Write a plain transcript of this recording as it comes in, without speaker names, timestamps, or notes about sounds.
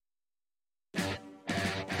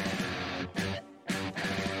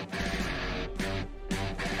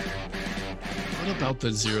about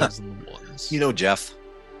the zeros and the ones? You know, Jeff,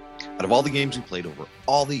 out of all the games we played over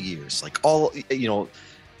all the years, like all,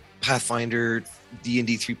 Pathfinder,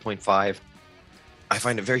 D&D 3.5, I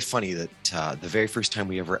find it very funny that the very first time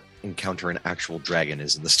we ever encounter an actual dragon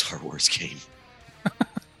is in the Star Wars game.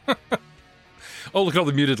 Oh, look at all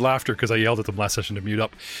the muted laughter because I yelled at them last session to mute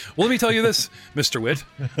up. Well, let me tell you this, Mr. Witt.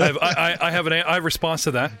 I have a response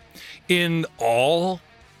to that. In all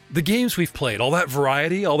the games we've played, all that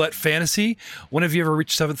variety, all that fantasy, when have you ever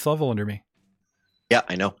reached 7th level under me? Yeah,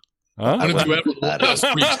 I know. How did you ever let us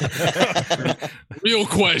reach? Real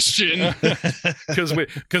question.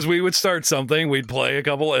 Because we would start something, we'd play a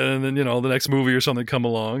couple, and then, the next movie or something come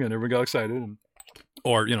along, and everyone got excited,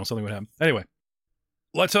 or something would happen. Anyway,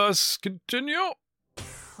 let us continue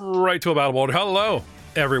right to a battle board. Hello,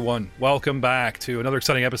 everyone. Welcome back to another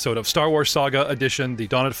exciting episode of Star Wars Saga Edition, the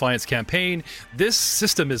Dawn of Defiance campaign. This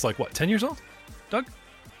system is 10 years old? Doug?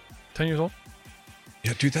 10 years old?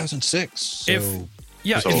 Yeah, 2006. So...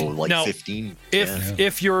 now, 15.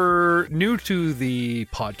 If you're new to the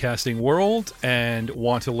podcasting world and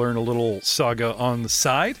want to learn a little Saga on the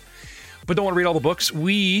side, but don't want to read all the books,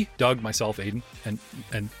 we, Doug, myself, Aiden,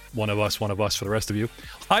 and one of us for the rest of you,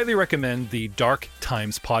 highly recommend the Dark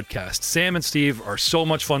Times podcast. Sam and Steve are so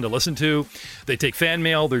much fun to listen to. They take fan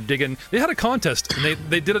mail, they're digging. They had a contest, and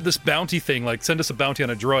they did this bounty thing, send us a bounty on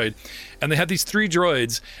a droid. And they had these 3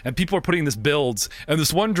 droids, and people are putting this builds. And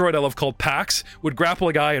this one droid I love called Pax would grapple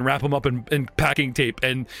a guy and wrap him up in packing tape.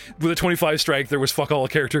 And with a 25 strike, there was fuck all a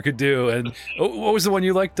character could do. And what was the one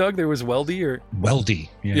you liked, Doug? There was Weldy or Weldy.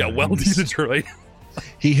 Yeah, Weldy the droid.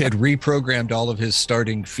 He had reprogrammed all of his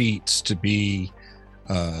starting feats to be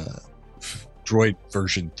droid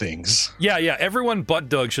version things. Yeah. Everyone but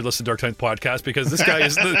Doug should listen to Dark Times podcast because this guy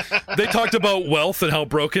is they talked about wealth and how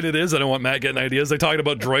broken it is. I don't want Matt getting ideas. They talked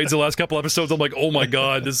about droids the last couple episodes. I'm like, oh my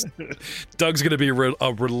God, Doug's going to be a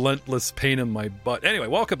relentless pain in my butt. Anyway,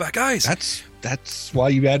 welcome back, guys. That's why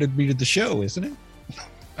you added me to the show, isn't it?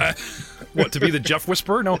 What, to be the Jeff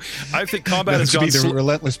Whisperer? No, I think combat has gone... to be the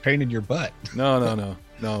relentless pain in your butt. No.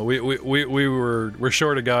 We're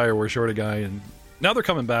short a guy, and now they're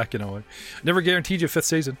coming back. I never guaranteed you a 5th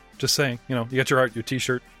season. Just saying. You got your art, your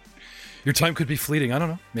T-shirt. Your time could be fleeting. I don't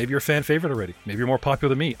know. Maybe you're a fan favorite already. Maybe you're more popular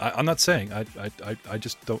than me. I'm not saying. I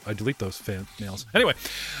just don't. I delete those fan mails. Anyway,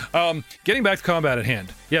 getting back to combat at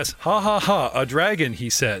hand. Yes, ha, a dragon,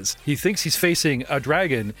 he says. He thinks he's facing a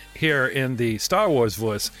dragon here in the Star Wars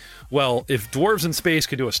voice. Well, if dwarves in space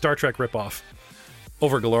could do a Star Trek ripoff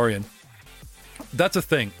over Galorian, that's a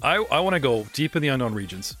thing. I want to go deep in the unknown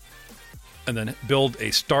regions and then build a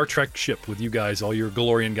Star Trek ship with you guys, all your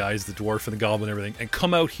Galorian guys, the dwarf and the goblin and everything, and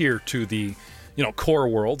come out here to the, core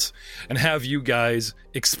worlds and have you guys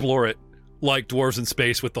explore it like dwarves in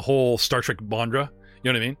space with the whole Star Trek Bondra.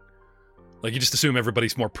 You know what I mean? You just assume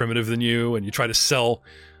everybody's more primitive than you and you try to sell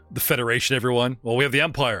the Federation, everyone. Well, we have the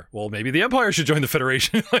Empire. Well, maybe the Empire should join the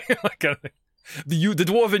Federation. That kind of thing. The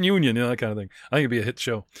Dwarven Union, that kind of thing. I think it'd be a hit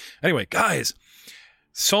show. Anyway, guys,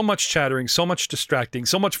 so much chattering, so much distracting,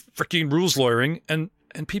 so much freaking rules lawyering, and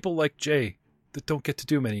people like Jay that don't get to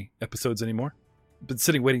do many episodes anymore. Been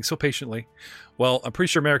sitting waiting so patiently. Well, I'm pretty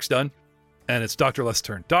sure Merrick's done, and it's Dr. Leth's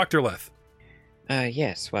turn. Dr. Leth.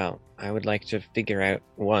 Yes, well, I would like to figure out,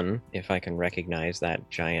 one, if I can recognize that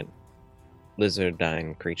giant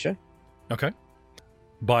lizardine creature. Okay.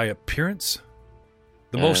 By appearance?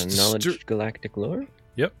 The most... knowledge galactic lore?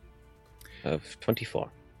 Yep. Of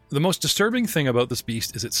 24. The most disturbing thing about this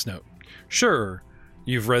beast is its snout. Sure,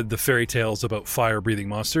 you've read the fairy tales about fire-breathing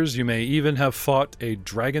monsters. You may even have fought a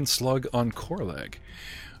dragon slug on Korlag.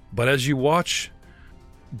 But as you watch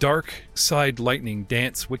dark side lightning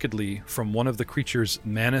dance wickedly from one of the creature's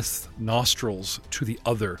maneth nostrils to the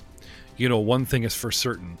other, one thing is for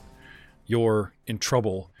certain. You're in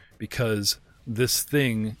trouble because this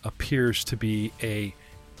thing appears to be a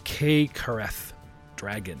K-Kareth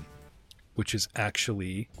dragon, which is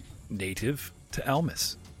actually native to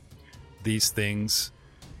Almus. These things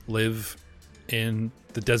live in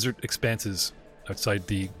the desert expanses outside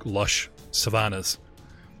the lush savannas.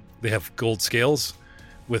 They have gold scales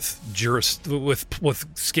with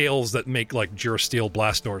scales that make Durasteel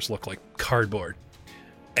blast doors look like cardboard.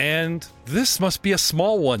 And this must be a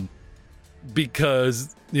small one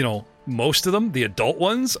because, most of them, the adult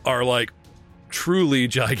ones, are truly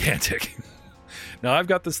gigantic. Now, I've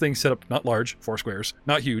got this thing set up, not large, 4 squares,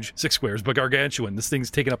 not huge, 6 squares, but gargantuan. This thing's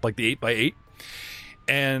taken up the 8x8.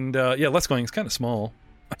 And, Let's Going is kind of small.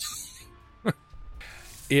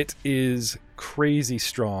 It is crazy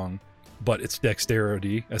strong, but its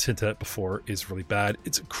dexterity, as hinted at before, is really bad.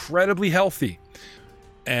 It's incredibly healthy.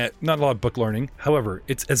 Not a lot of book learning. However,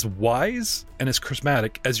 it's as wise and as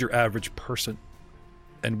charismatic as your average person.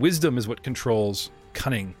 And wisdom is what controls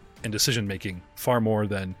cunning and decision-making far more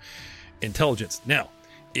than intelligence. Now,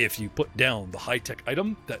 if you put down the high-tech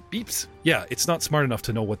item that beeps, yeah, it's not smart enough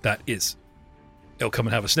to know what that is. It'll come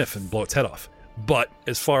and have a sniff and blow its head off. But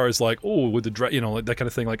as far as like, with the that kind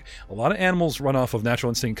of thing, like a lot of animals run off of natural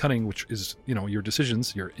instinct cunning, which is, your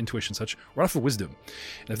decisions, your intuition, such, run off of wisdom.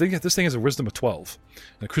 And I think this thing has a wisdom of 12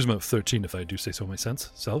 and a charisma of 13, if I do say so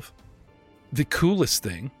myself. The coolest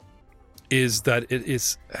thing is that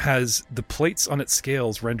it has the plates on its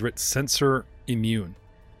scales render it sensor immune.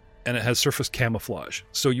 And it has surface camouflage.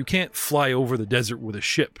 So you can't fly over the desert with a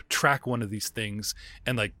ship, track one of these things,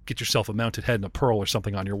 and like get yourself a mounted head and a pearl or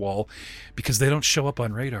something on your wall, because they don't show up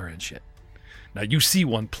on radar and shit. Now you see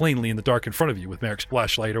one plainly in the dark in front of you with Merrick's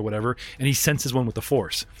flashlight or whatever, and he senses one with the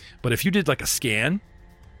force. But if you did like a scan,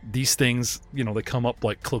 these things, they come up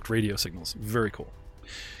like cloaked radio signals. Very cool.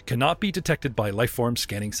 Cannot be detected by life form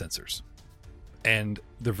scanning sensors. And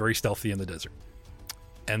they're very stealthy in the desert.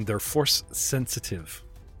 And they're force sensitive.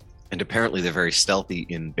 And apparently they're very stealthy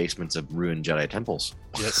in basements of ruined Jedi temples.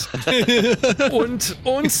 Yes.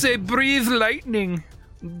 und sie breathe lightning.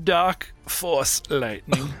 Dark force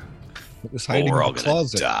lightning. It was hiding we're all in the gonna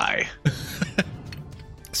closet. die.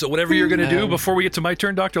 So whatever you're going to do before we get to my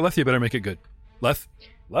turn, Dr. Leth, you better make it good. Leth?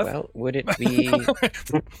 Well, would it be...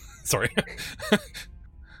 Sorry.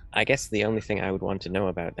 I guess the only thing I would want to know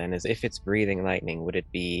about then is if it's breathing lightning, would it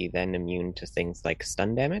be then immune to things like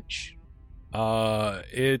stun damage?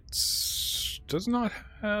 It does not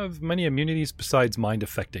have many immunities besides mind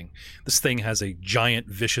affecting. This thing has a giant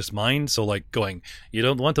vicious mind, so like going, you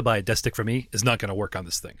don't want to buy a death stick from me is not going to work on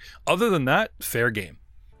this thing. Other than that, fair game.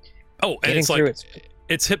 Oh, and it's like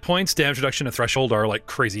its hit points, damage reduction, and threshold are like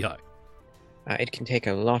crazy high. It can take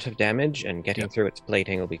a lot of damage, and getting through its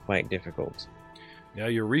plating will be quite difficult. Yeah,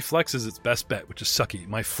 your reflex is its best bet, which is sucky.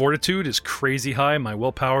 My fortitude is crazy high. My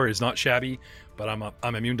willpower is not shabby, but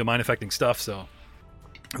I'm immune to mind-affecting stuff, so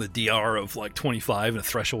the DR of like 25 and a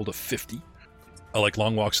threshold of 50. I like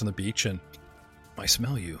long walks on the beach, and I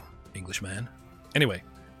smell you, Englishman. Anyway,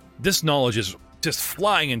 this knowledge is just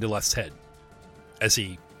flying into Leth's head as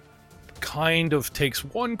he kind of takes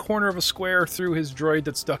one corner of a square through his droid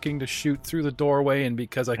that's ducking to shoot through the doorway, and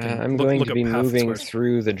because I can I'm going to be moving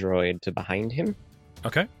through the droid to behind him.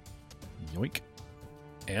 Okay. Yoink.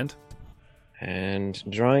 And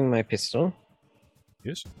drawing my pistol.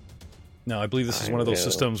 Yes. Now, I believe this is one of those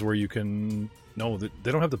systems where you can... No,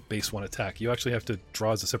 they don't have the base one attack. You actually have to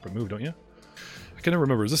draw as a separate move, don't you? I can never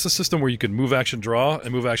remember. Is this a system where you can move action draw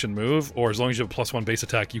and move action move? Or as long as you have a +1 base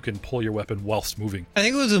attack, you can pull your weapon whilst moving? I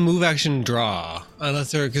think it was a move action draw.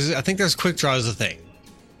 Because I think there's quick draw as a thing.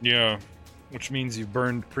 Yeah. Which means you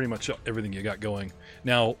burned pretty much everything you got going.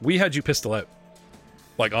 Now, we had you pistol out.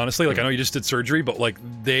 Like, honestly, like, I know you just did surgery, but, like,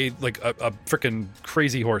 they, like, a freaking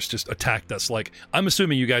crazy horse just attacked us. Like, I'm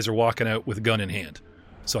assuming you guys are walking out with a gun in hand.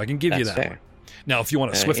 So I can give you that. Fair. Now, if you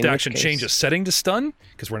want a swift action change a setting to stun,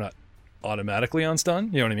 because we're not automatically on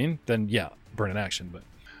stun, you know what I mean? Then, yeah, burn an action. But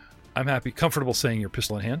I'm comfortable saying your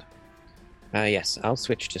pistol in hand. Yes, I'll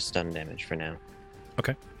switch to stun damage for now.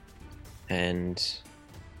 Okay. And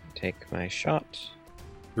take my shot.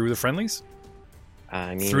 Through the friendlies?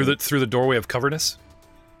 I mean... Through the doorway of coverness?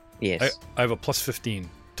 Yes. I have a +15.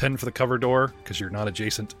 10 for the cover door, because you're not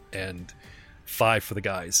adjacent, and 5 for the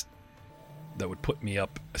guys. That would put me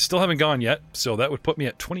up. I still haven't gone yet, so that would put me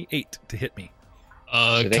at 28 to hit me.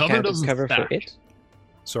 Do they count as cover for it?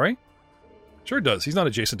 Sorry? Sure it does. He's not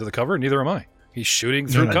adjacent to the cover, neither am I. He's shooting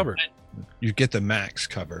through cover. You get the max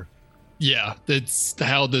cover. Yeah, that's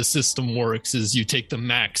how the system works, is you take the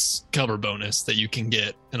max cover bonus that you can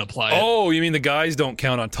get and apply it. Oh, you mean the guys don't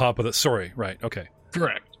count on top of the... Sorry, right, okay.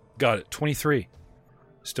 Correct. Got it. 23.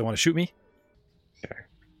 Still want to shoot me?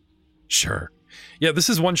 Sure. Yeah, this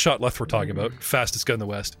is one shot left we're talking about. Fastest gun in the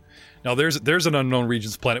West. Now, there's an unknown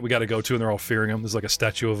regions planet we got to go to, and they're all fearing him. There's like a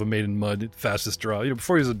statue of him made in mud. Fastest draw.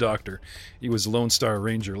 Before he was a doctor, he was Lone Star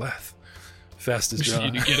Ranger Leth. Fastest draw.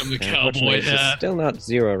 You need to get him the cowboy hat. It's still not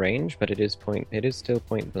zero range, but it is still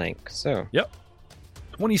point blank. So. Yep.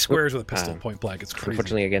 20 squares with a pistol point blank. It's crazy.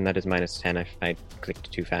 Unfortunately, again, that is -10. I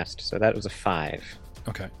clicked too fast, so that was a 5.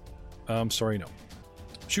 Okay. Sorry, no.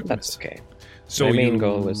 Shoot. That's okay. So my main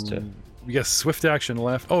goal was to... You got swift action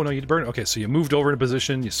left. Oh, no, you burn. Okay, so you moved over in a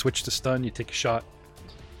position, you switched to stun, you take a shot.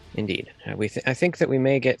 Indeed. I think that we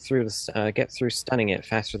may get through stunning it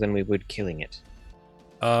faster than we would killing it.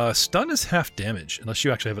 Stun is half damage, unless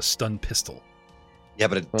you actually have a stun pistol. Yeah,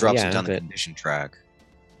 but it drops it down the condition track.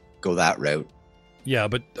 Go that route. Yeah,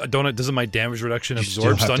 but doesn't my damage reduction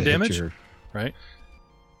absorb stun damage? Right?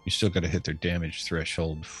 You still got to hit their damage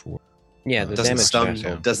threshold for. Yeah, the Doesn't damage stun.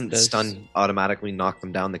 threshold Doesn't does- stun automatically knock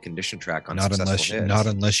them down the condition track on Not successful hits?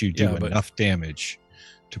 unless you do Yeah, but- enough damage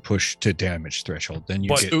to push to damage threshold. Then you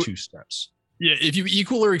But- get 2 steps. Yeah, if you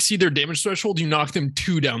equal or exceed their damage threshold, you knock them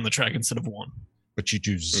 2 down the track instead of 1. But you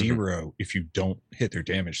do 0 if you don't hit their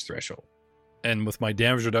damage threshold. And with my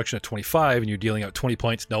damage reduction at 25, and you're dealing out 20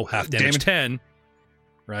 points, no half damage Damage- 10,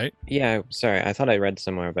 right? Yeah, sorry. I thought I read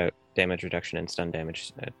somewhere about damage reduction and stun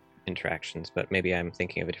damage interactions, but maybe I'm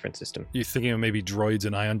thinking of a different system. You're thinking of maybe droids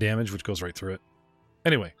and ion damage, which goes right through it.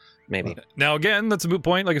 Anyway, Maybe. now again, that's a moot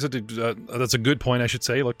point. Like I said, that's a good point, I should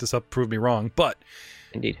say. Look this up, prove me wrong. But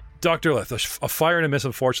Indeed. Dr. Leth, a fire and a miss,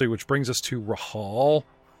 unfortunately, which brings us to Rahal,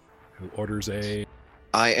 who orders a...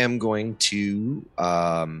 I am going to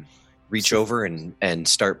reach over and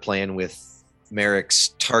start playing with Merrick's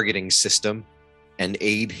targeting system and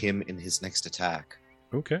aid him in his next attack.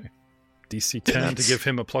 Okay. DC 10 to That's- give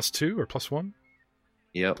him a +2 or +1?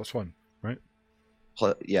 Yep. +1, right?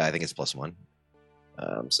 Yeah, I think it's +1.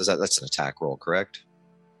 So that's an attack roll, correct?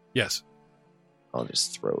 Yes. I'll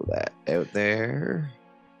just throw that out there.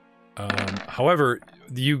 However,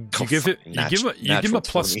 you give it you give him a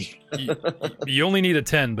plus. You only need a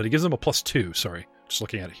 10, but he gives him a +2. Sorry, just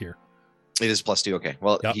looking at it here. It is +2. Okay.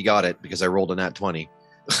 Well, Yep. he got it because I rolled a nat 20.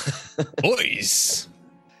 Boys.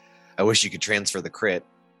 I wish you could transfer the crit.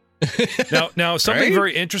 Now, something Right?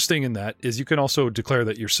 very interesting in that is you can also declare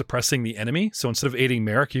that you're suppressing the enemy. So instead of aiding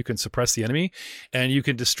Merrick, you can suppress the enemy, and you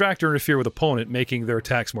can distract or interfere with opponent, making their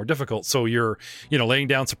attacks more difficult. So you're, laying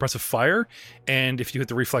down suppressive fire, and if you hit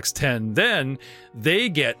the reflex 10, then they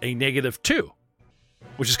get a -2,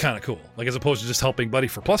 which is kind of cool. Like as opposed to just helping Buddy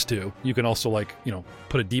for +2, you can also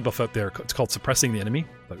put a debuff out there. It's called suppressing the enemy.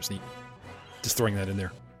 That was neat. Just throwing that in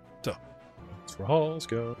there. So that's where Halls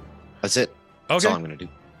go. That's it. That's Okay. all I'm going to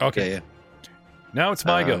do. Okay. Yeah. Now it's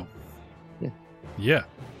my go. yeah. Yeah.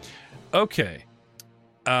 Okay.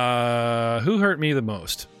 Who hurt me the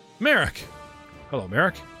most? Merrick. Hello,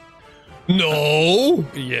 Merrick. No,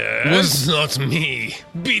 Yes. it was not me.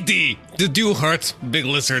 BT, did you hurt Big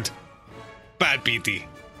Lizard? Bad BT.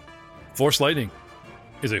 Force Lightning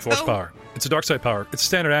is a force No. power. It's a dark side power. It's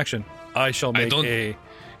standard action. I shall make don't- a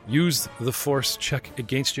use the force check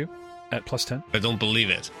against you at +10. I don't believe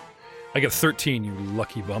it. I get a 13, you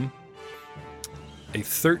lucky bum. A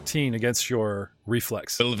 13 against your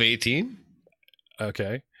reflex. 12 18?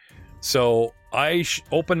 Okay. So I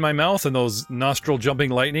open my mouth and those nostril jumping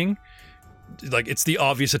lightning, like it's the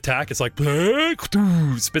obvious attack. It's like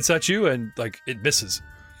spits at you and like it misses.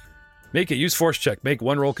 Make a use force check. Make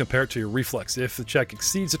 1 roll compared to your reflex. If the check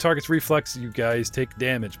exceeds the target's reflex, you guys take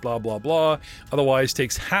damage. Blah blah blah. Otherwise,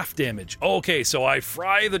 takes half damage. Okay, so I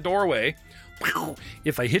fry the doorway.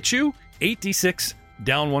 If I hit you, 8d6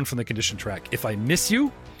 down 1 from the condition track. If I miss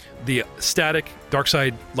you, the static dark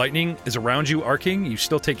side lightning is around you arcing. You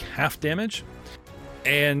still take half damage.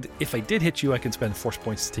 And if I did hit you, I can spend force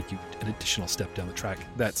points to take you an additional step down the track.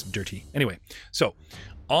 That's dirty. Anyway, so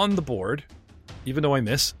on the board, even though I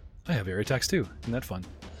miss, I have area attacks too. Isn't that fun?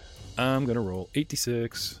 I'm going to roll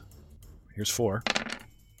 8d6. Here's 4.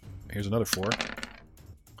 Here's another 4.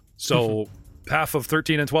 So half of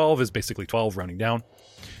 13 and 12 is basically 12, rounding down.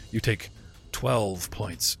 You take 12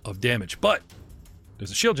 points of damage. But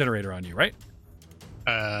there's a shield generator on you, right?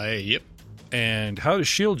 Yep. And how does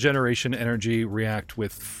shield generation energy react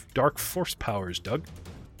with dark force powers, Doug?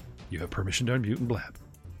 You have permission to unmute and blab.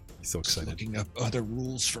 He's so Just excited. looking up other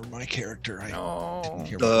rules for my character. I didn't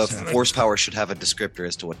hear what The was happening. force power should have a descriptor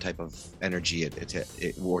as to what type of energy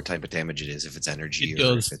what type of damage it is, if it's energy It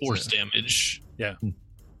or does if it's, force damage.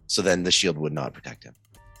 So then the shield would not protect him.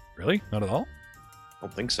 Really? Not at all? I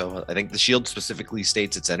don't think so. I think the shield specifically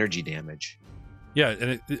states it's energy damage. Yeah,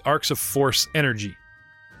 and it arcs of force energy.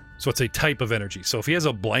 So it's a type of energy. So if he has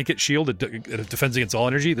a blanket shield that it defends against all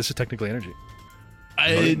energy, this is technically energy.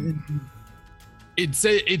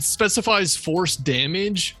 It specifies force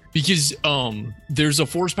damage because there's a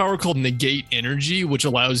force power called negate energy, which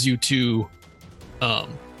allows you to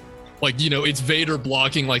it's Vader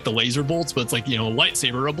blocking like the laser bolts, but it's like, a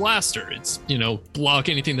lightsaber or a blaster. It's, block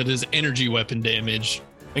anything that is energy weapon damage.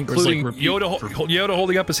 Including Whereas, like, Yoda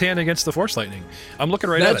holding up his hand against the force lightning. I'm looking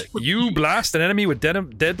right That's at it. what You he- blast an enemy with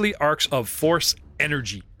deadly arcs of force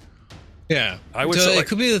energy. Yeah. I would so say, it like-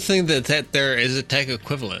 could be the thing that there is a tech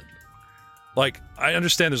equivalent. Like, I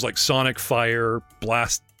understand there's like sonic, fire,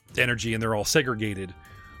 blast energy, and they're all segregated.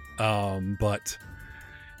 But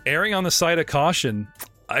erring on the side of caution,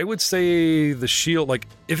 I would say the shield, like,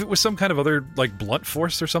 if it was some kind of other, like, blunt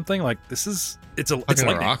force or something, like, it's Fucking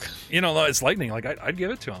lightning. rock. It's lightning. Like, I'd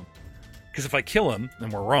give it to him. Because if I kill him, and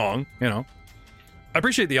we're wrong, I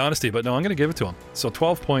appreciate the honesty, but no, I'm going to give it to him. So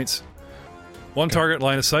 12 points, one target,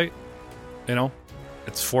 line of sight. You know,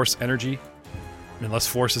 it's force energy. Unless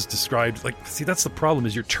force is described like, see, that's the problem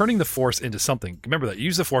is you're turning the force into something. Remember that. You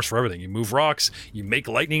use the force for everything. You move rocks, you make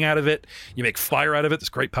lightning out of it, you make fire out of it. This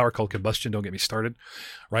great power called combustion. Don't get me started.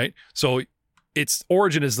 Right? So its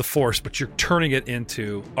origin is the force, but you're turning it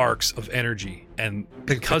into arcs of energy. And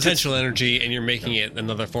because potential energy, and you're making it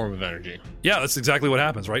another form of energy. Yeah, that's exactly what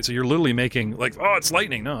happens, right? So you're literally making like, oh, it's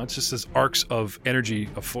lightning. No, it's just this arcs of energy.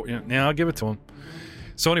 Now I'll give it to him.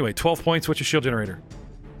 So anyway, 12 points. What's your shield generator?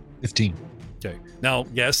 15. Okay. Now,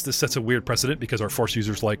 yes, this sets a weird precedent because our force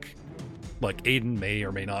users like Aiden may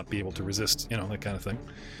or may not be able to resist, you know, that kind of thing.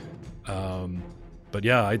 But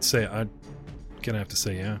yeah, I'm gonna have to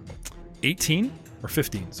say, yeah. 18 or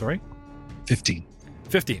 15, sorry? 15.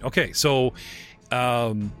 15. Okay, so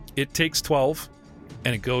it takes 12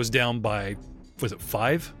 and it goes down by, was it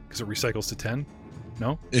 5? Because it recycles to 10?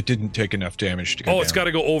 No? It didn't take enough damage to go down. It's got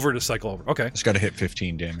to go over to cycle over. Okay. It's got to hit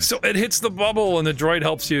 15 damage. So it hits the bubble and the droid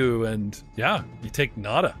helps you, and yeah, you take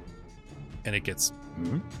nada. And it gets...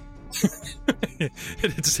 it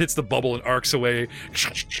just hits the bubble and arcs away.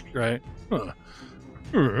 Right? Huh.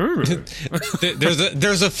 there's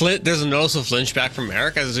a noticeable flinch back from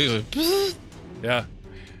Eric as he's like, yeah.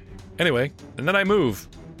 Anyway, and then I move.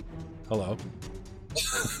 Hello.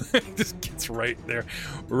 Just gets right there,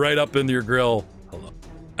 right up into your grill. Hello.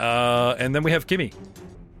 And then we have Kimmy,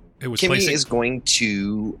 who was Kimmy is going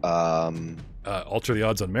to alter the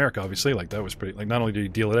odds on Merrick. Obviously, like that was pretty. Like not only did he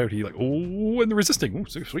deal it out, he like and the resisting. Ooh,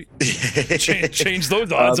 so sweet. Change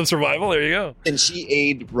those odds of survival. There you go. And she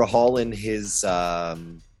aid Rahal in his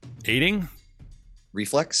aiding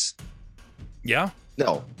reflex. Yeah.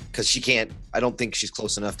 No, because she can't. I don't think she's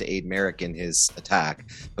close enough to aid Merrick in his attack.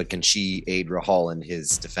 But can she aid Rahal in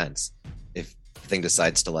his defense? If the thing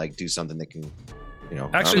decides to like do something that can, you know.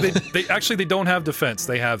 Actually, they don't have defense.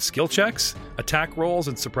 They have skill checks, attack rolls,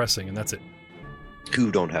 and suppressing, and that's it. Who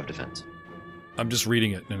don't have defense? I'm just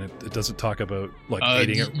reading it, and it doesn't talk about like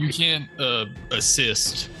aiding. You can't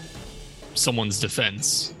assist someone's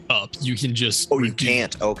defense up. You can just. Oh, you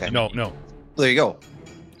can't. Okay. No. There you go.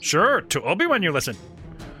 Sure, to Obi-Wan you listen.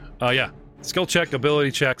 Yeah. Skill check,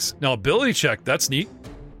 ability checks. Now, ability check, that's neat.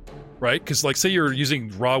 Right? Because, like, say you're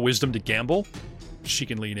using raw wisdom to gamble, she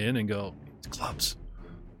can lean in and go, clubs.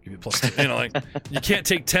 Give you +2. You know, like, you can't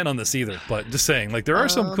take 10 on this either, but just saying, like, there are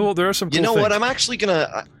some cool You know things. what? I'm actually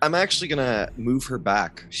gonna move her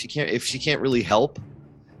back. If she can't really help,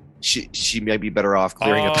 she might be better off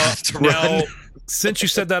clearing a path to run. Since you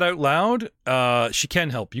said that out loud, she can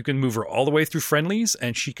help. You can move her all the way through friendlies,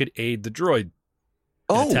 and she could aid the droid.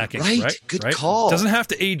 Attacking, right? Good call. Doesn't have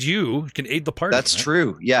to aid you. It can aid the party. That's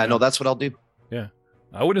true. Yeah, no, that's what I'll do. Yeah.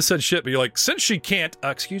 I wouldn't have said shit, but you're like, since she can't,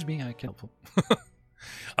 excuse me, I can't help.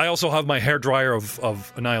 I also have my hairdryer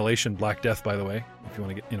of Annihilation, Black Death, by the way, if you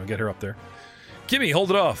want to get her up there. Kimmy, hold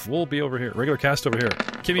it off. We'll be over here. Regular cast over here.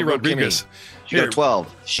 Kimmy Rodriguez. Kimmy. She got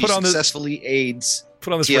 12. She successfully aids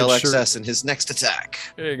put on this red shirt. TLXS in his next attack.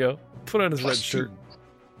 There you go. Put on his red shirt.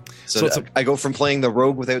 So I go from playing the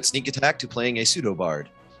rogue without sneak attack to playing a pseudo bard.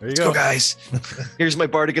 There you Let's go, guys. Here's my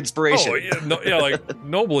bardic inspiration. Oh, yeah, like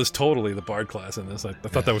Noble is totally the bard class in this. I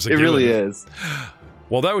thought that was a given. Really is.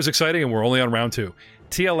 Well, that was exciting, and we're only on round 2.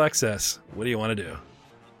 TLXS, what do you want to do?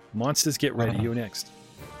 Monsters, get ready. You next.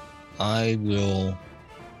 I will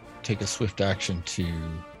take a swift action to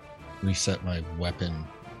reset my weapon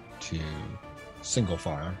to single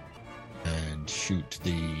fire and shoot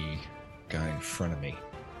the guy in front of me.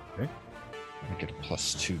 Okay. I get a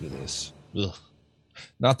 +2 to this. Ugh.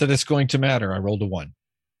 Not that it's going to matter. I rolled a 1.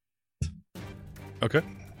 Okay.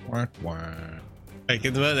 Wah, wah. Hey,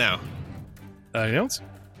 get to that now. Anything else?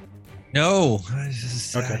 No.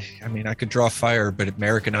 Okay. I mean, I could draw fire, but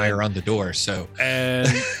Merrick and I are on the door, so. And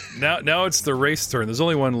now it's the race turn. There's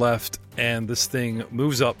only one left, and this thing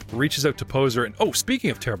moves up, reaches out to Poser, and speaking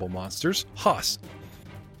of terrible monsters, Haas.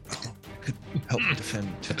 Could help me defend.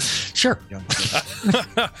 Sure.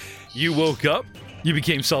 You woke up. You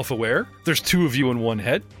became self-aware. There's 2 of you in one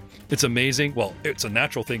head. It's amazing. Well, it's a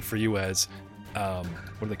natural thing for you as, what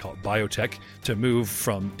do they call it, biotech, to move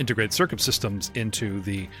from integrated circuit systems into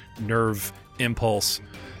the nerve impulse,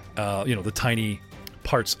 the tiny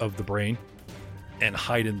parts of the brain, and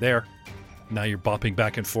hide in there. Now you're bopping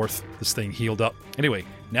back and forth. This thing healed up. Anyway,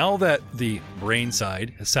 now that the brain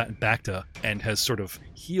side has sat in Bacta and has sort of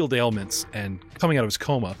healed ailments and coming out of his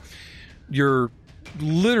coma, you're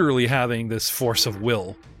literally having this force of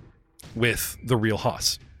will with the real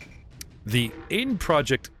Haas. The Aiden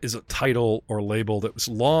Project is a title or label that was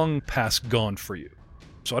long past gone for you.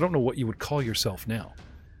 So I don't know what you would call yourself now.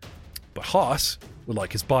 But Haas would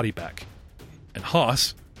like his body back. And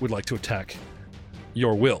Haas would like to attack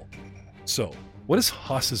your will. So, what is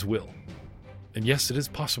Haas's will? And yes, it is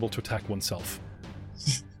possible to attack oneself.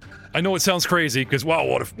 I know it sounds crazy, because, wow,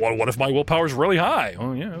 what if my willpower is really high?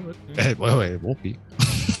 Oh, yeah. But, Well, it won't be.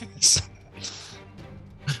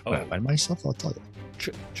 Oh. By myself, I'll tell you.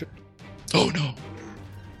 Oh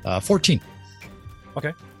no. 14.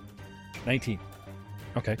 19.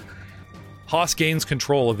 Okay. Haas gains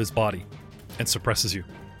control of his body and suppresses you.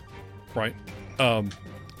 Right?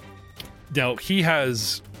 Now, he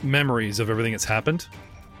has memories of everything that's happened.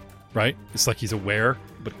 Right? It's like he's aware,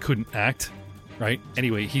 but couldn't act. Right?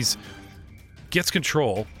 Anyway, gets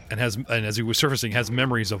control and as he was surfacing, has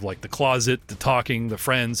memories of like the closet, the talking, the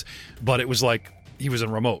friends, but it was like he was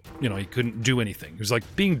in remote. You know, he couldn't do anything. It was like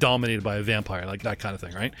being dominated by a vampire, like that kind of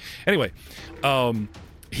thing, right? Anyway,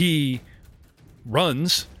 he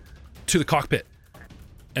runs to the cockpit,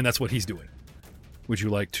 and that's what he's doing. Would you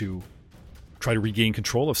like to try to regain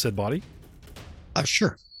control of said body?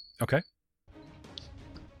 Sure. Okay.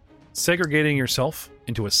 Segregating yourself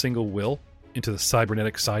into a single will into the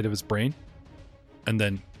cybernetic side of his brain, and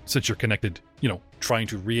then, since you're connected, trying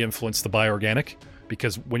to re-influence the bioorganic,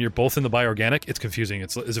 because when you're both in the bioorganic, it's confusing.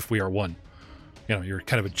 It's as if we are one. You're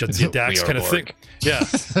kind of a Jadzia Dax kind of thing. Yeah,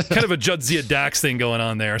 kind of a Jadzia Dax thing going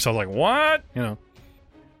on there. So I was like, what?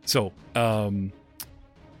 So,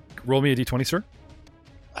 roll me a d20, sir.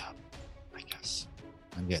 I guess.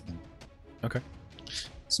 I'm getting them. Okay.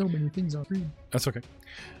 So many things on screen. That's okay.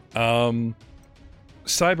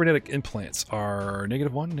 Cybernetic implants are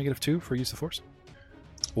 -1, -2 for use of force.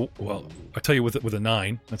 Well, I tell you with a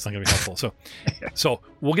 9, that's not going to be helpful. So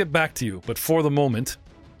we'll get back to you. But for the moment,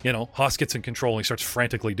 Haas gets in control and he starts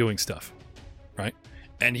frantically doing stuff, right?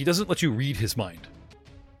 And he doesn't let you read his mind.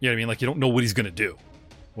 You know what I mean? Like, you don't know what he's going to do,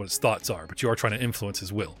 what his thoughts are, but you are trying to influence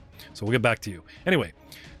his will. So we'll get back to you. Anyway,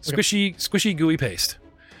 squishy, gooey paste.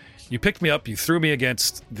 You picked me up, you threw me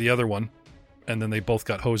against the other one, and then they both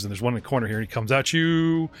got hosed, and there's one in the corner here, and he comes at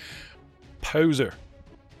you. Poser.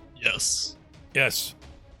 Yes. Yes.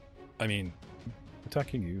 I mean,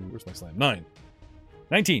 attacking you. Where's my slam?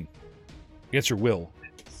 19. Against your will.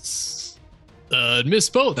 Miss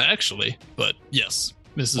both, actually. But yes,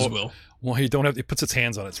 Mrs. Will. Well, you don't have. It puts its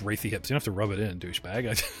hands on its wraithy hips. You don't have to rub it in, douchebag.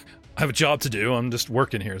 I have a job to do. I'm just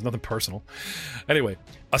working here. It's nothing personal. Anyway,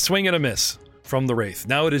 a swing and a miss from the wraith.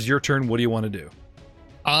 Now it is your turn. What do you want to do?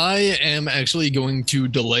 I am actually going to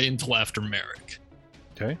delay until after Merrick.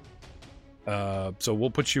 Okay. So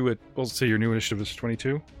we'll put you at, we'll say your new initiative is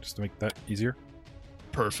 22, just to make that easier.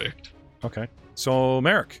 Perfect. Okay. So,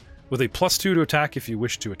 Merrick, with a +2 to attack if you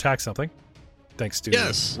wish to attack something, thanks to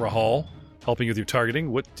Rahal helping you with your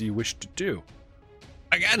targeting, what do you wish to do?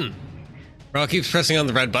 Again, Rahal keeps pressing on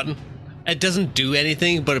the red button. It doesn't do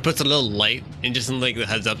anything, but it puts a little light in just in like the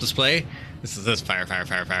heads-up display. This is this fire.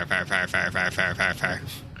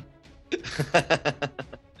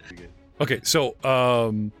 Okay, so,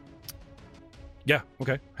 yeah,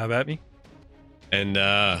 okay, have at me. And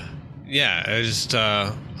I just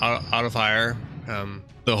auto fire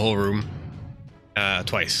the whole room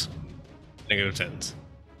twice. -10s.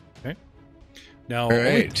 Okay. Now,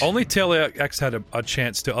 right. only Tail X had a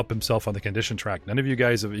chance to up himself on the condition track. None of you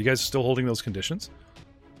guys are you guys still holding those conditions?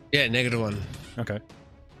 Yeah, -1. Okay.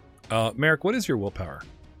 Merrick, what is your willpower?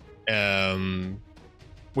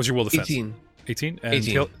 What's your will defense? 18. 18? And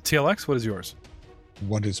 18. TLX, what is yours?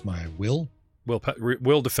 What is my will?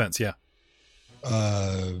 Will defense, yeah.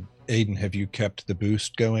 Aiden, have you kept the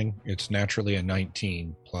boost going? It's naturally a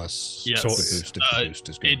 19 plus Yes. the boost if the boost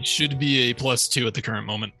is going. It should be a +2 at the current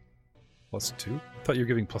moment. +2? I thought you were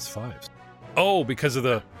giving +5s. Oh, because of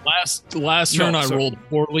the... Last turn I rolled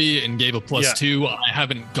poorly and gave a +2. I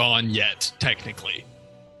haven't gone yet, technically.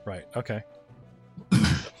 Right, okay.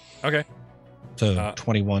 Okay. So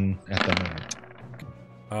 21 at the moment.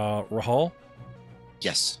 Rahal,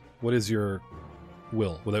 Yes. what is your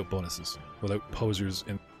will without bonuses? Without posers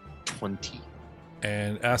in... 20.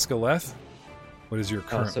 And Askaleth, what is your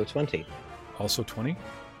current... Also 20. Also 20?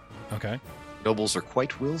 Okay. Nobles are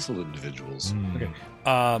quite willful individuals. Okay.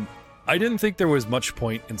 I didn't think there was much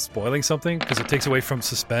point in spoiling something because it takes away from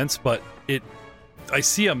suspense, but I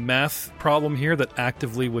see a math problem here that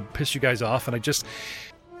actively would piss you guys off, and I just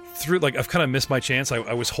I've kind of missed my chance.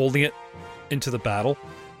 I was holding it into the battle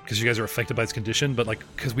because you guys are affected by this condition, but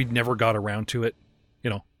because we never got around to it,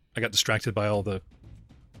 I got distracted by all the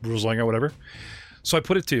rules or whatever. So I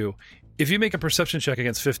put it to, if you make a perception check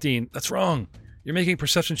against 15, that's wrong. You're making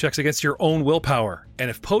perception checks against your own willpower, and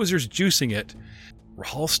if Poser's juicing it,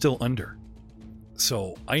 Rahal's still under.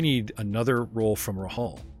 So I need another roll from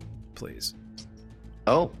Rahal, please.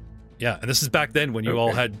 Oh. Yeah, and this is back then when you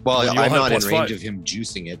all had. Well, when you all I'm had not in +5. range of him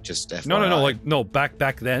juicing it. Just FYI. No.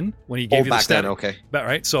 Back then when he gave you the back stat. then. Okay.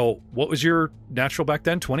 Right. So what was your natural back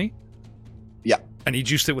then? 20. Yeah. And he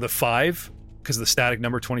juiced it with a 5 because of the static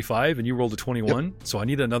number 25, and you rolled a 21. Yep. So I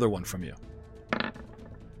need another one from you.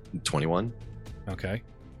 21. Okay.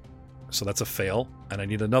 So that's a fail, and I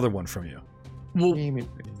need another one from you. Well,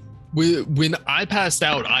 when I passed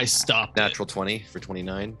out, I stopped. Natural 20 for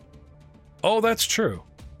 29. Oh, that's true.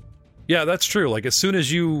 Yeah, that's true. Like as soon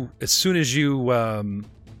as you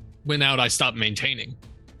went out, I stopped maintaining.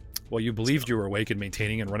 Well, you believed you were awake and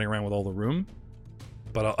maintaining and running around with all the room,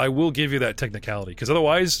 but I will give you that technicality because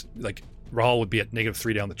otherwise, like Rahal would be at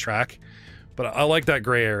 -3 down the track. But I like that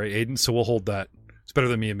gray area, Aiden. So we'll hold that. It's better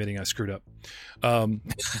than me admitting I screwed up.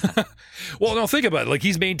 Well, no, think about it. Like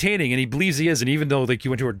he's maintaining and he believes he is, and even though like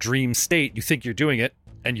you went to a dream state, you think you're doing it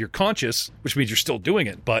and you're conscious, which means you're still doing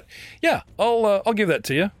it. But yeah, I'll give that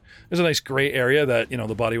to you. There's a nice gray area that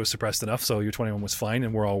the body was suppressed enough, so your 21 was fine,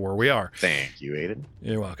 and we're all where we are. Thank you, Aiden.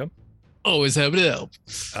 You're welcome. Always happy to help.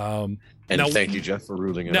 And now, thank you, Jeff, for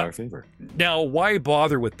ruling in our favor. Now, why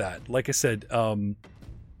bother with that? Like I said,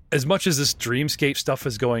 as much as this dreamscape stuff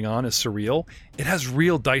is going on, is surreal, it has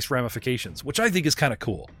real dice ramifications, which I think is kind of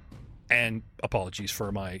cool. And apologies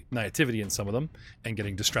for my naivety in some of them and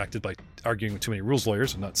getting distracted by arguing with too many rules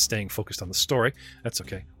lawyers and not staying focused on the story. That's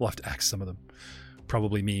okay. We'll have to axe some of them.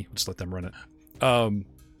 Probably me. Just let them run it.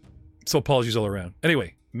 So apologies all around.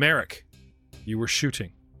 Anyway, Merrick, you were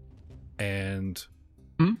shooting, and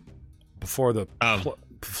before the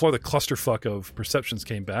clusterfuck of perceptions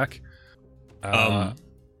came back,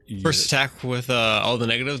 first attack with all the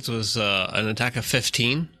negatives was an attack of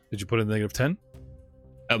 15. Did you put in -10?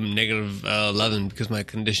 Negative 11 because of my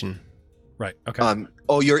condition. Right. Okay.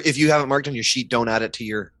 If you have it marked on your sheet, don't add it to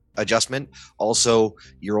your adjustment. Also,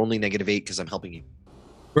 you're only -8 because I'm helping you.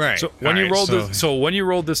 Right. So when you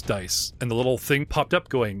rolled this dice and the little thing popped up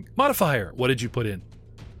going modifier, what did you put in?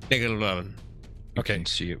 -11. Okay.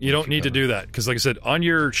 You don't need to do that because, like I said, on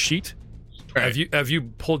your sheet, have you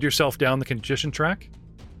pulled yourself down the condition track?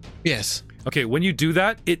 Yes. Okay. When you do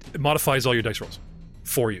that, it modifies all your dice rolls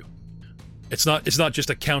for you. It's not just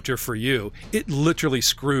a counter for you. It literally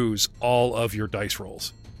screws all of your dice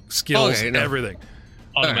rolls, skills, everything.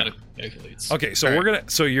 Automatically calculates. Okay, so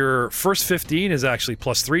so your first 15 is actually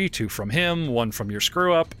 +3, 2 from him, 1 from your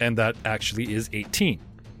screw up, and that actually is 18.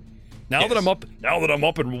 Now that I'm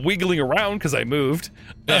up and wiggling around because I moved,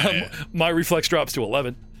 my reflex drops to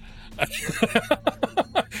 11.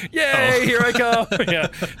 Yay! Here I come. Yeah,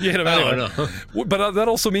 you hit him anyway. No. But that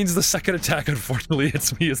also means the second attack, unfortunately,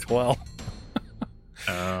 hits me as well.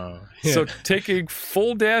 So taking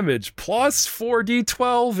full damage plus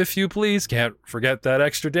 4d12, if you please. Can't forget that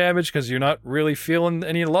extra damage because you're not really feeling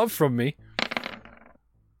any love from me.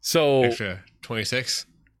 So extra 26.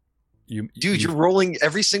 You're rolling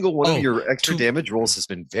every single one of your extra damage rolls has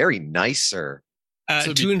been very nice, sir.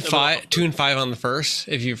 2 and 5 on the first.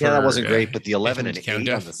 If you that wasn't great, but the 11 and 8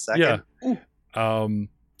 on the second. Yeah.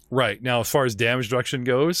 Right. Now, as far as damage reduction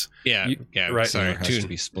goes... right. Sorry, it has to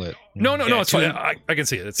be split. No, it's fine. I can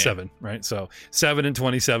see it. It's 7, right? So 7 and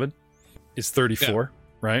 27 is 34,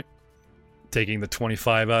 right? Taking the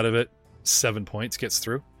 25 out of it, 7 points gets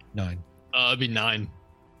through. 9. It'd be 9.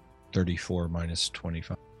 34 minus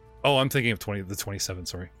 25. Oh, I'm thinking of the 27,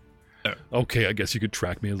 sorry. Oh. Okay, I guess you could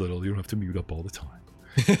track me a little. You don't have to mute up all the time.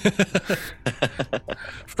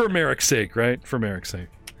 For Merrick's sake, right? For Merrick's sake.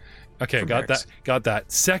 Okay, got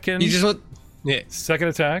that. Second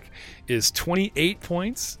attack is 28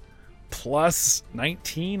 points plus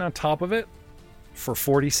 19 on top of it for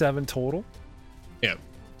 47 total. Yep.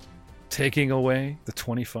 Taking away the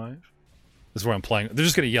 25. This is where I'm playing. They're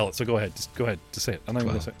just going to yell it, so go ahead. Just go ahead. Just say it. I'm not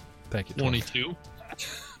going to say it. Thank you. 22.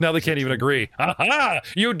 Now they can't even agree. Aha!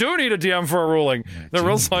 You do need a DM for a ruling. Yeah, the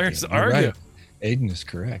rules lawyers argue. Right. Aiden is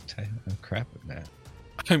correct. I'm crap at that.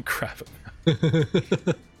 I'm crap at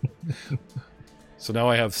that. So now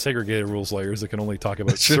I have segregated rules layers that can only talk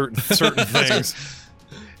about certain things.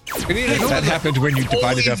 That happened when you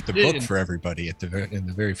divided up the book for everybody in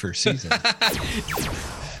the very first season.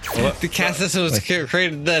 The cast system was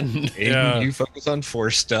created then. Aiden, you focus on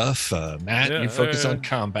force stuff. Matt, you focus on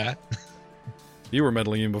combat. You were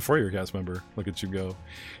meddling in before you were a cast member. Look at you go.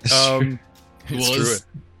 Was. Screw it.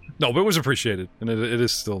 No, but it was appreciated, and it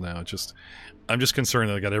is still now. I'm just concerned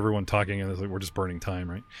that I got everyone talking, and it's like we're just burning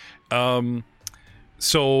time, right?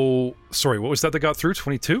 So sorry, what was that got through?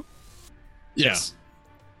 22? Yes.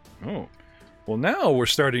 Oh, well, now we're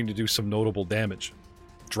starting to do some notable damage,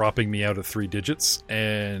 dropping me out of 3 digits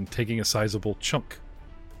and taking a sizable chunk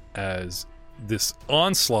as this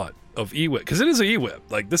onslaught E-whip, because it is an E-whip.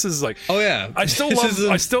 Like, this is like, Oh yeah, I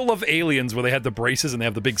still love Aliens where they had the braces and they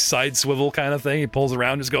have the big side swivel kind of thing. He pulls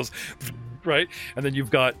around, just goes right, and then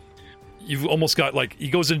you've almost got like he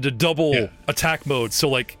goes into double attack mode. So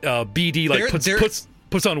like BD like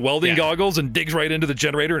puts on welding goggles and digs right into the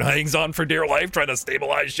generator and hangs on for dear life, trying to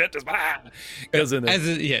stabilize shit. Just goes in there.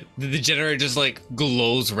 The generator just like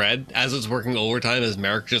glows red as it's working overtime as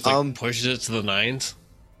Merrick just like pushes it to the nines.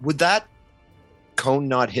 Would that cone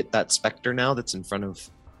not hit that Spectre now that's in front of?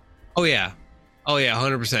 Oh yeah,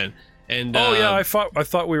 100%. And I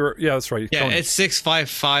thought we were that's right. Yeah, it's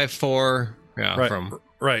 6-5-5-4. Yeah, right.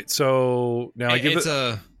 Right. So now I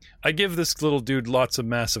give this little dude lots of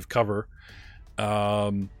massive cover.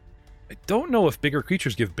 I don't know if bigger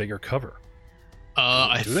creatures give bigger cover.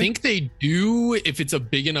 I think they do if it's a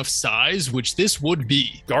big enough size, which this would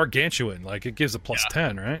be. Gargantuan, like it gives a plus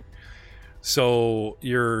 10, right? So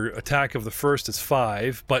your attack of the first is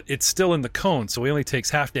 5, but it's still in the cone, so he only takes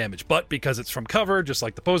half damage. But because it's from cover, just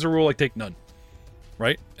like the poser rule, I take none.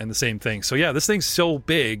 Right? And the same thing. So yeah, this thing's so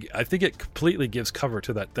big, I think it completely gives cover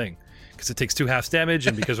to that thing. Because it takes 2 halves damage,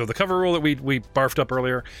 and because of the cover rule that we barfed up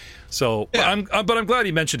earlier. So, I'm glad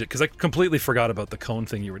he mentioned it, because I completely forgot about the cone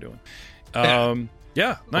thing you were doing.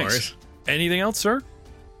 Nice. Anything else, sir?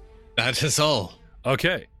 That is all.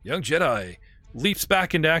 Okay, young Jedi leaps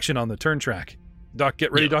back into action on the turn track. Doc,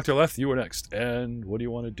 get ready, Dr. Leth, you are next. And what do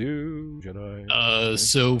you want to do, Jedi?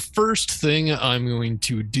 So first thing I'm going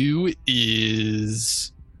to do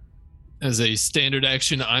is, as a standard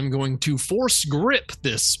action, I'm going to force grip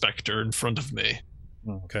this Spectre in front of me.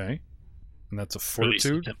 Okay. And that's a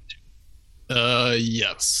fortitude?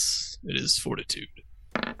 Yes. It is fortitude.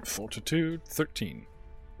 Fortitude, 13.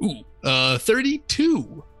 Ooh,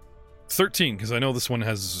 32. 13, because I know this one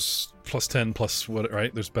has plus 10 plus what,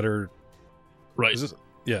 right? There's better... Right.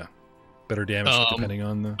 Better damage depending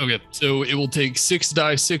on the... Okay, so it will take 6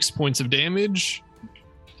 points of damage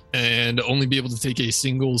and only be able to take a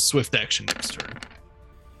single swift action next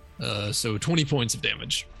turn. So 20 points of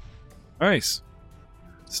damage. Nice.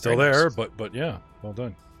 Still Very there, nice. but yeah, well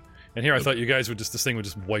done. And here I thought you guys this thing would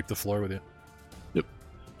just wipe the floor with you. Yep.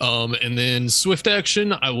 And then swift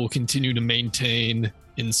action, I will continue to maintain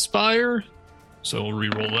Inspire. So I'll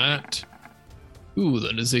reroll that. Ooh,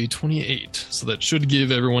 that is a 28. So that should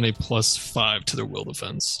give everyone a +5 to their will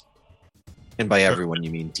defense. And by everyone,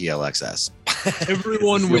 you mean TLXS.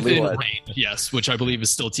 Everyone within range, yes, which I believe is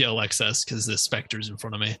still TLXS because the Spectre's in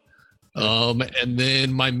front of me. And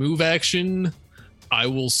then my move action, I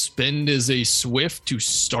will spend as a swift to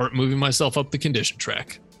start moving myself up the condition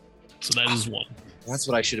track. So that is 1. That's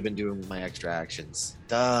what I should have been doing with my extra actions.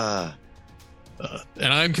 Duh.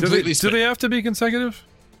 And I'm completely... Do they have to be consecutive?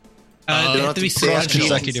 They have to be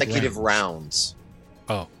consecutive rounds.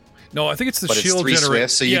 Oh. No, I think it's the but shield it's 3 generator.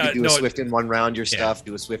 swifts, so you can do a swift in one round, your stuff,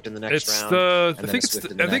 do a swift in the next round. I think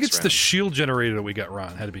it's the shield generator that we got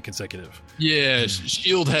wrong. Had to be consecutive. Yeah,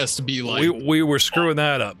 shield has to be like... We were screwing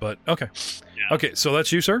that up, but okay. Yeah. Okay, so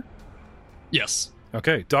that's you, sir? Yes.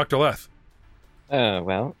 Okay, Dr. Leth.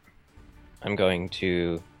 Well, I'm going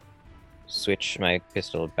to switch my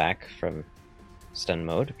pistol back from stun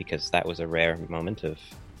mode because that was a rare moment of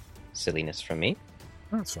silliness from me.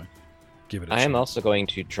 Oh, that's fine. Give it a I shot. am also going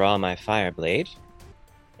to draw my fire blade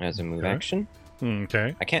as a move action.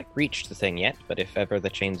 Okay. I can't reach the thing yet, but if ever the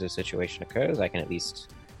chains of situation occurs, I can at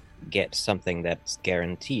least get something that's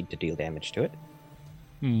guaranteed to deal damage to it.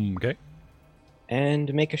 Okay.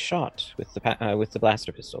 And make a shot with the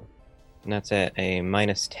blaster pistol. And that's at a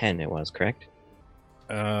 -10 it was, correct?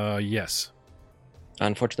 Yes.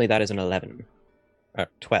 Unfortunately, that is an 11.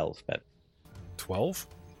 12, but... 12?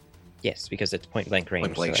 Yes, because it's point-blank range.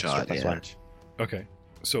 Point blank so shot, +1. Okay.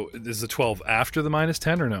 So is the 12 after the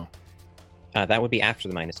 -10 or no? That would be after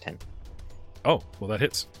the -10. Oh, well that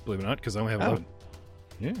hits, believe it or not, because I only have 11.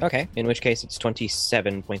 Yeah. Okay, in which case it's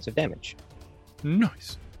 27 points of damage.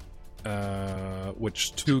 Nice.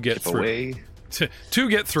 Which 2 get Chip through. away. 2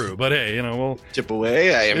 get through, but hey, we'll... Chip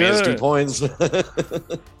away. I mean, it's 2 points.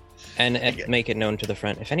 And make it known to the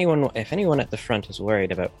front. If anyone at the front is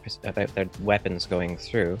worried about their weapons going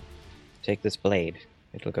through, take this blade.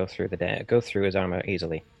 It'll go through his armor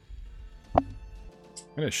easily. I'm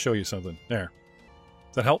going to show you something. There.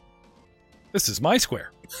 Does that help? This is my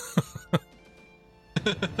square.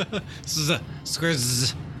 It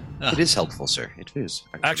is helpful, sir. It is.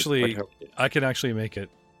 Actually, I can actually make it,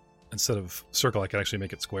 instead of circle, I can actually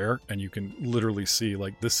make it square, and you can literally see,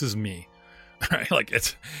 like, this is me. Right? Like,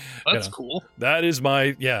 it's... That's cool. That is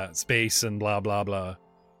my, space and blah, blah, blah.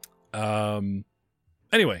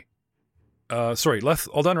 Anyway. Sorry, Leth,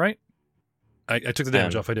 all done, right? I took the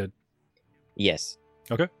damage off, I did. Yes.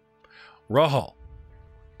 Okay. Rahal.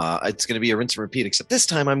 It's going to be a rinse and repeat, except this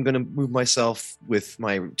time I'm going to move myself with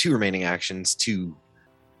my 2 remaining actions 2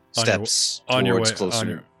 steps on your towards way,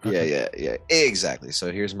 closer. Yeah, exactly.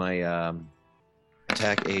 So here's my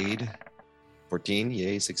attack aid, 14,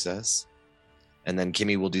 yay, success. And then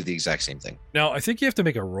Kimmy will do the exact same thing. Now, I think you have to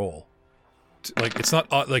make a roll. Like, it's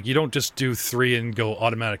not like you don't just do 3 and go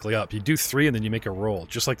automatically up. You do 3 and then you make a roll,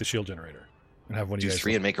 just like the shield generator. And have one of you Do guys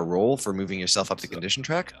 3 and make a roll for moving yourself up the condition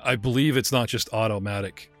track? I believe it's not just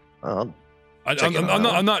automatic. Check it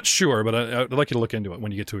I'm not sure, but I'd like you to look into it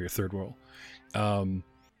when you get to your 3rd roll. And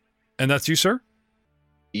that's you, sir?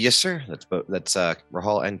 Yes, sir. That's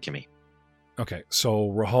Rahal and Kimmy. Okay, so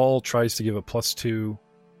Rahal tries to give a +2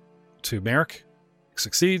 to Merrick.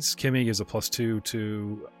 Succeeds. Kimmy gives a +2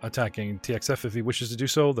 to attacking TXF if he wishes to do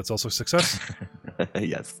so. That's also a success.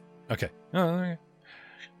 Yes. Okay. Okay.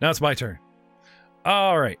 Now it's my turn.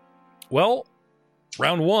 All right. Well,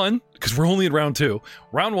 round 1, because we're only in round 2.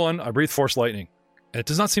 Round 1, I breathe Force Lightning, and it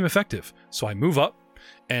does not seem effective. So I move up,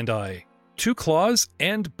 and I 2 claws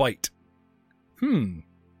and bite.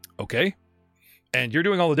 Okay. And you're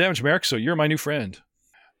doing all the damage, Merrick, so you're my new friend.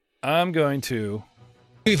 I'm going to...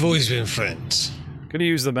 We've always been friends. Going to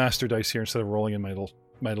use the master dice here instead of rolling in my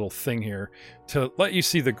little thing here to let you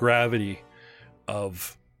see the gravity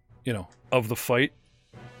of the fight.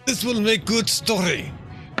 This will make good story.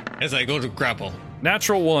 As I go to grapple.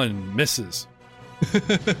 Natural 1 misses.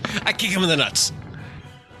 I kick him in the nuts.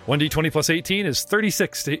 1d20 plus 18 is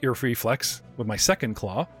 36 to hit your reflex with my 2nd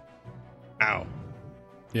claw. Ow.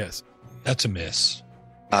 Yes. That's a miss.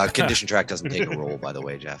 Condition track doesn't take a roll, by the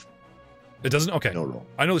way, Jeff. It doesn't? Okay. No roll.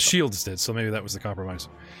 I know the shields did, so maybe that was the compromise.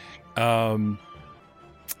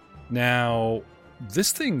 Now,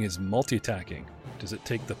 this thing is multi-attacking. Does it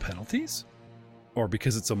take the penalties? Or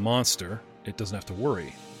because it's a monster, it doesn't have to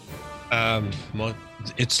worry?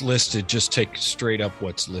 It's listed. Just take straight up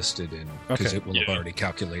what's listed in, because Okay. it will have already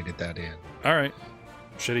calculated that in. All right.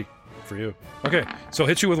 Shitty for you. Okay, so it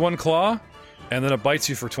hits you with 1 claw, and then it bites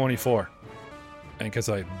you for 24. And because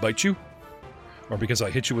I bite you, or because I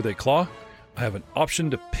hit you with a claw, I have an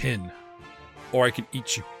option to pin, or I can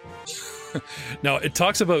eat you. Now, it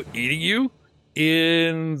talks about eating you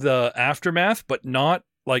in the aftermath, but not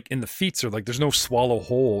like in the feats, or like there's no swallow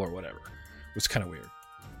whole or whatever. It was kind of weird.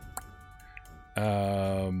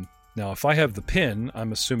 Now, if I have the pin,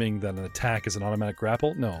 I'm assuming that an attack is an automatic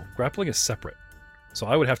grapple. No, grappling is separate. So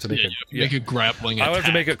I would have to make make a grappling I would attack.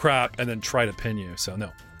 have to make a crap and then try to pin you. So no.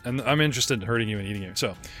 And I'm interested in hurting you and eating you.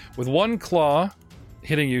 So with 1 claw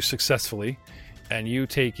hitting you successfully, and you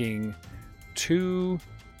taking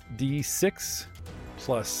 2d6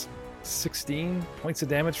 plus 16 points of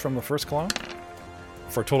damage from the first claw,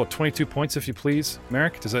 for a total of 22 points, if you please.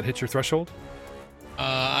 Merrick, does that hit your threshold?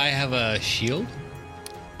 I have a shield.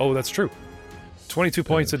 Oh, that's true. 22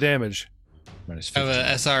 points of damage. Minus I have 15. a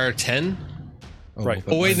SR 10. Right.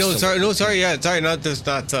 but Oh wait, mine's sorry, not there's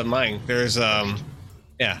not mine. There's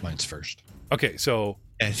mine's first. Okay, so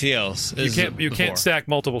TL's. you can't stack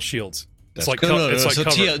multiple shields. It's like No. it's like So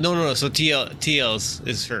cover. So TL's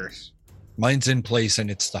is first. Mine's in place and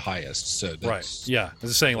it's the highest. So that's, Right. Yeah. I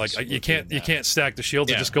was just saying, like, that's you within can't that. stack the shields.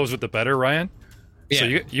 It Yeah. just goes with the better, Ryan. So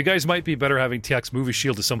Yeah. you guys might be better having TX movie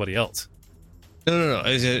shield to somebody else. No.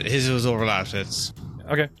 His was overlapped. It's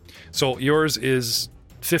Okay. So yours is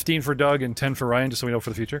 15 for Doug and 10 for Ryan, just so we know for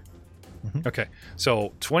the future. Mhm. Okay.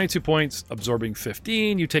 So 22 points, absorbing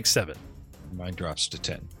 15. You take 7, Mine drops to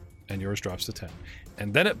 10. and yours drops to 10.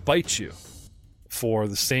 And then it bites you for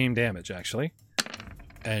the same damage, actually.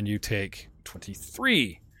 And you take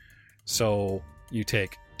 23. So you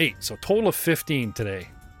take 8. So total of 15 today,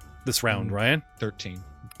 this round, Ryan. 13.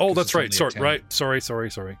 Oh, Because that's it's right. only a Sorry, 10.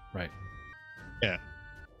 right. Sorry. Right.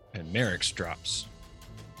 And Merrick's drops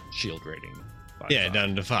shield rating. by yeah 5.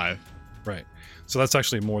 down to 5. Right. So that's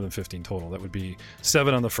actually more than 15 total. That would be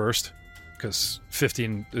 7 on the first, because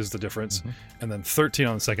 15 is the difference, Mhm. and then 13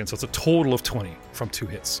 on the second. So it's a total of 20 from 2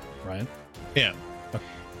 hits, Ryan. Yeah.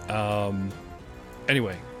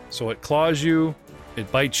 Anyway, so it claws you,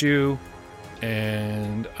 it bites you,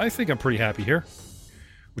 and I think I'm pretty happy here.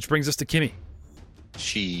 Which brings us to Kimmy.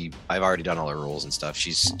 I've already done all her rolls and stuff.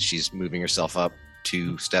 She's moving herself up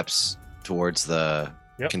 2 steps towards the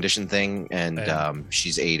Yep. condition thing, and And-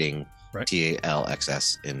 she's aiding Right.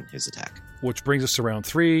 TLXS in his attack. Which brings us to round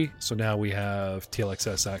 3. So now we have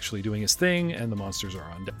TLXS actually doing his thing, and the monsters are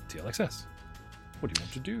on TLXS. What do you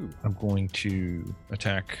want to do? I'm going to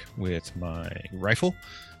attack with my rifle,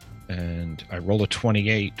 and I roll a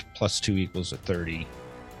 28 plus 2 equals a 30,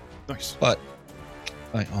 Nice. but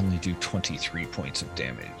I only do 23 points of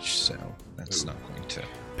damage, so that's not going to.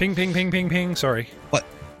 Ping, ping, ping, ping, ping. Sorry.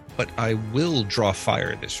 but I will draw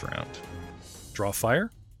fire this round. Draw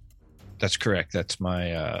fire? That's correct. That's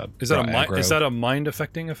my. Is that a mind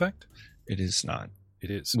affecting effect? It is not. It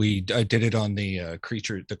is. I did it on the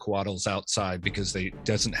creature, the Quaddles outside, because they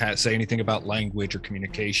doesn't say anything about language or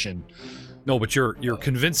communication. No, but you're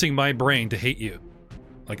convincing my brain to hate you.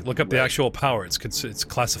 Like, look up the actual power. It's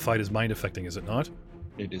classified as mind affecting, is it not?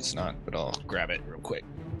 It is not, but I'll grab it real quick.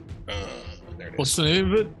 There it is. What's the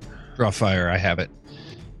name of it? Draw fire. I have it.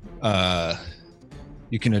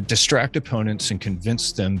 You can distract opponents and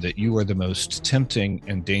convince them that you are the most tempting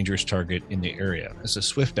and dangerous target in the area. As a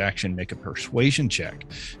swift action, make a persuasion check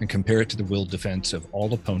and compare it to the will defense of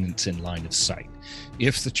all opponents in line of sight.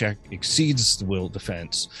 If the check exceeds the will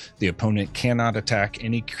defense, the opponent cannot attack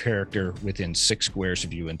any character within 6 squares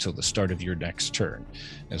of you until the start of your next turn,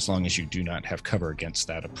 as long as you do not have cover against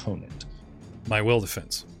that opponent. My will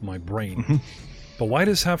defense, my brain. Mm-hmm. But why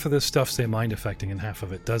does half of this stuff say mind affecting and half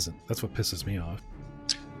of it doesn't? That's what pisses me off.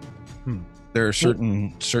 There are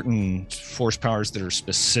certain force powers that are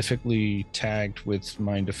specifically tagged with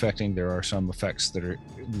mind affecting. There are some effects that are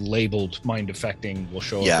labeled mind affecting, will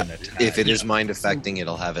show up in a tag. If it is mind affecting,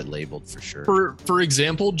 it'll have it labeled for sure. For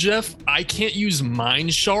example, Jeff, I can't use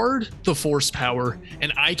Mind Shard, the force power,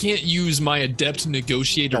 and I can't use my Adept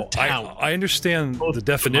Negotiator talent. I understand the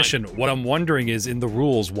definition. What I'm wondering is, in the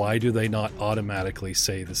rules, why do they not automatically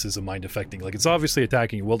say this is a mind affecting? Like, it's obviously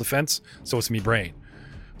attacking your will defense, so it's me brain.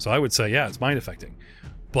 So I would say, yeah, it's mind affecting.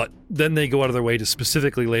 But then they go out of their way to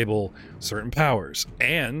specifically label certain powers.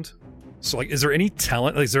 And so, like, is there any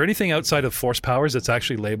talent? Like, is there anything outside of force powers that's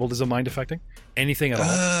actually labeled as a mind affecting? Anything at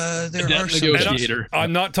all? There are some. Negotiator.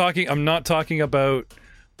 I'm not talking about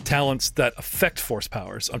talents that affect force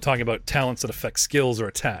powers. I'm talking about talents that affect skills or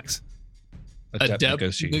attacks. Adept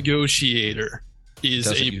Negotiator is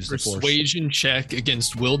a persuasion check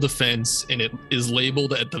against will defense, and it is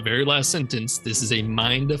labeled at the very last sentence, this is a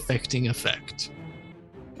mind-affecting effect.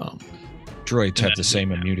 Droids have the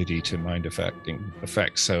same immunity to mind-affecting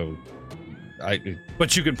effects, so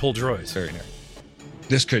But you can pull droids. Very near.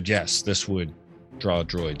 This would draw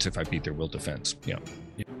droids if I beat their will defense. Yeah.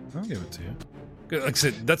 I'll give it to you. Like I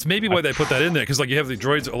said, that's maybe why they put that in there, because like you have the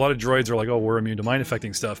droids, a lot of droids are like, oh, we're immune to mind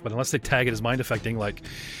affecting stuff, but unless they tag it as mind affecting, like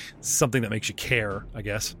something that makes you care, I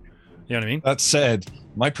guess. You know what I mean? That said,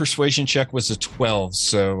 my persuasion check was a 12,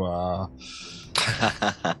 so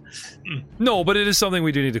no, but it is something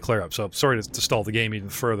we do need to clear up. So sorry to stall the game even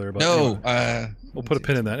further, but we'll put a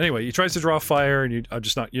pin in that. Anyway, he tries to draw fire, and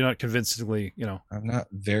you're not convincingly, I'm not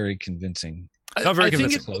very convincing. Not very I think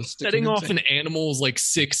convincing. it's setting off an animal's like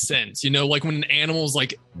sixth sense, like when an animal's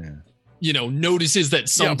like notices that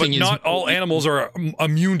something but not all animals are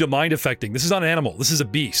immune to mind affecting. This is not an animal. This is a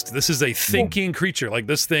beast. This is a thinking creature. Like,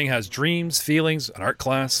 this thing has dreams, feelings, an art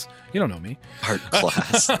class. You don't know me. Art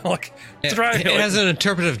class. It has an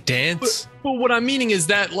interpretive dance. But what I'm meaning is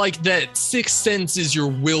that, like, that sixth sense is your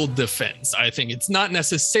will defense. I think it's not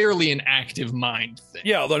necessarily an active mind thing.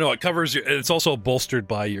 Yeah, although no, it covers you. It's also bolstered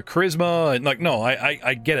by your charisma. And like, no,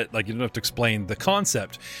 I get it. Like, you don't have to explain the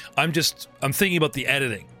concept. I'm thinking about the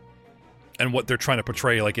editing and what they're trying to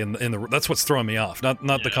portray, like in the that's what's throwing me off, not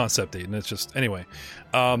the concept, and it's just anyway.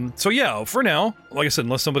 So yeah, for now, like I said,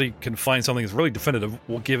 unless somebody can find something that's really definitive,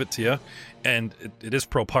 we'll give it to you, and it is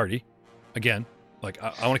pro party. Again, like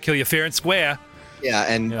I want to kill you fair and square. Yeah,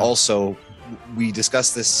 and also we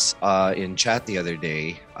discussed this in chat the other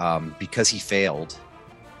day. Because he failed,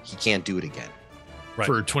 he can't do it again. Right.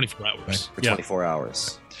 For 24 hours. Right. For 24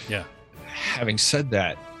 hours. Yeah. Having said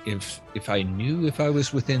that, if I knew if I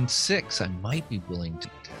was within 6, I might be willing to.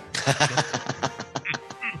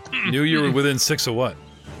 Knew you were within 6 of what?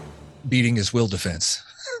 Beating his will defense.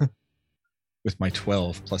 With my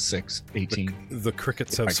 12 plus 6, 18. The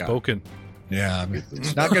crickets have spoken. Yeah,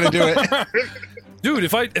 it's not going to do it. Dude,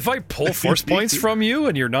 if I pull force points from you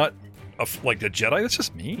and you're not like a Jedi, that's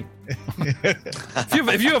just mean.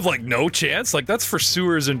 if you have like no chance, like that's for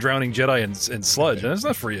sewers and drowning Jedi and sludge, and that's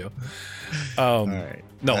not for you. All right.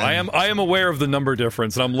 No, I am aware of the number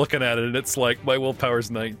difference, and I'm looking at it, and it's like my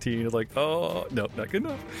willpower's 19. It's like, oh no, not good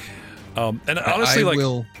enough. And honestly,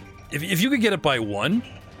 if you could get it by 1,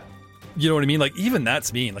 you know what I mean? Like, even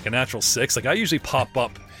that's mean. Like a natural 6. Like, I usually pop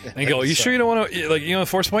up and go, are you sure you don't want to, like,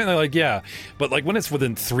 force point? And they're like, yeah. But like when it's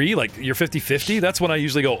within 3, like you're 50-50, that's when I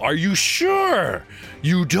usually go, are you sure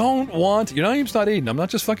you don't want, your name's not Aiden, I'm not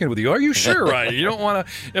just fucking with you. Are you sure, Ryan? You don't want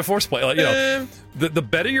to force play? Like, the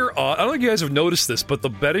better your odds, I don't think you guys have noticed this, but the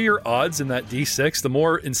better your odds in that D6, the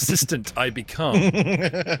more insistent I become.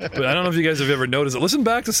 But I don't know if you guys have ever noticed it. Listen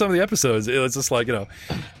back to some of the episodes. It's just like,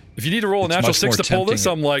 If you need to roll a It's natural much 6 more to pull this,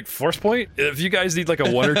 tempting. I'm like, force point? If you guys need like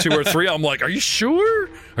a 1 or 2 or 3, I'm like, are you sure?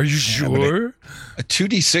 Are you sure? A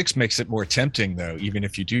 2d6 makes it more tempting, though, even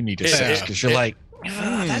if you do need a 6, because you're like,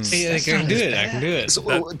 That's, I can do it. I can do it.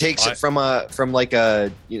 So it takes it from like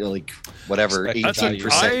a whatever Expected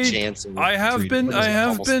 18% chance. And I have been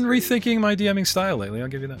almost three. rethinking my DMing style lately. I'll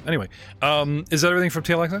give you that. Anyway, is that everything from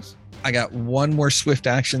TLXS? I got one more swift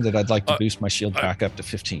action that I'd like to boost my shield back up to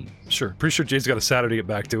 15. Sure. Pretty sure Jay's got a Saturday to get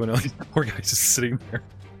back to, and poor guy's just sitting there.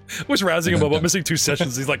 I was razzing him about missing 2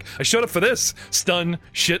 sessions. He's like, I showed up for this. Stun,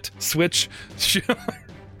 shit, switch. Shit.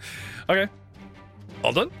 Okay.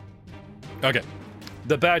 All done? Okay.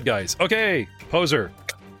 The bad guys. Okay. Poser.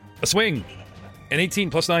 A swing. An 18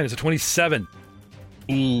 plus 9 is a 27.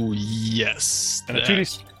 Ooh, yes. And a that-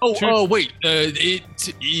 2d. Oh, wait.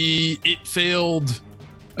 It failed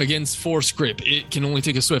against force grip. It can only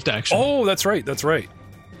take a swift action. Oh, that's right. That's right.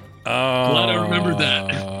 Glad I remembered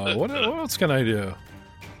that. what else can I do?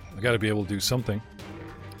 I got to be able to do something.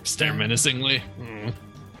 Stare menacingly.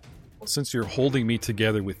 Since you're holding me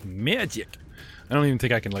together with magic, I don't even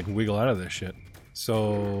think I can like wiggle out of this shit.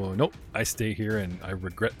 So nope, I stay here and I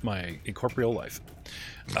regret my incorporeal life.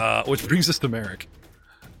 Which brings us to Merrick.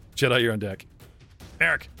 Jedi, you're on deck.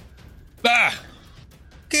 Merrick,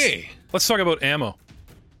 Okay. let's talk about ammo.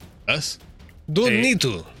 Us? Don't A- need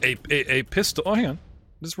to. A pistol. Oh, hang on.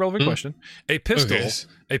 This is a relevant question. A pistol. Okay.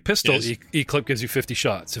 A pistol Yes. e-clip gives you 50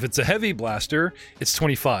 shots. If it's a heavy blaster, it's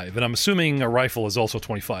 25, and I'm assuming a rifle is also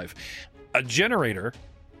 25. A generator,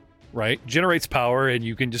 right, generates power, and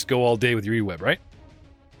you can just go all day with your e-web, right?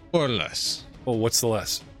 Or less. Well, what's the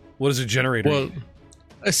less? What is a generator? Well,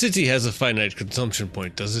 a city has a finite consumption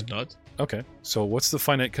point, does it not? Okay, so what's the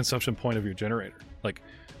finite consumption point of your generator? Like,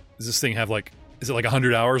 does this thing have like, is it like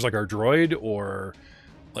 100 hours like our droid, or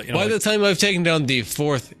like, you know, By like- the time I've taken down the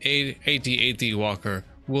 4th 80 walker,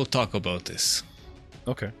 we'll talk about this.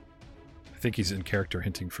 okay. I think he's in character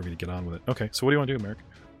hinting for me to get on with it. Okay, so what do you want to do, Merrick?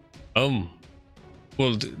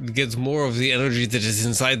 Well, it gets more of the energy that is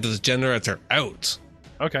inside this generator out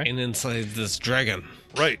Okay, and inside this dragon.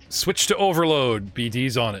 right. Switch to overload.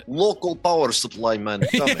 BD's on it. Local power supply man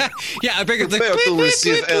coming. Yeah, I figured Prepare to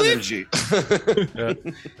receive energy. Yeah.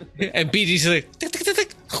 And BD's like, tick, tick, tick,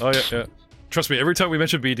 tick. Oh yeah, yeah. Trust me, every time we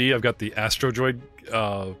mention BD, I've got the Astro Droid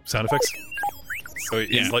sound effects. So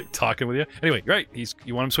he's Yeah. like talking with you. Anyway, right?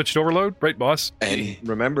 You want him switched to overload, right, boss? And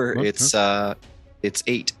remember, Huh? it's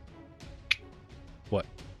 8. What?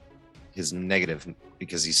 His negative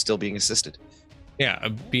because he's still being assisted. Yeah,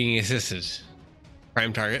 being assisted.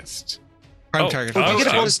 Prime targets. Prime Oh, target. oh, You get a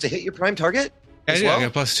okay. bonus to hit your prime target I as do, I well?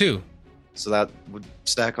 got +2. So that would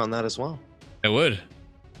stack on that as well. I would.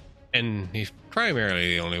 And he's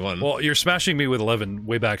primarily the only one. Well, you're smashing me with 11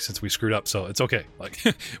 way back since we screwed up, so it's okay. Like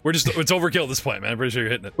it's overkill at this point, man. I'm pretty sure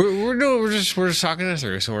you're hitting it. we're just talking it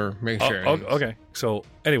through, so we're making sure. Okay. So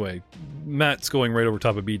anyway, Matt's going right over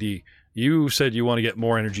top of BD. You said you want to get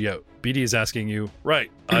more energy out. BD is asking you, right?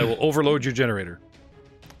 I will overload your generator.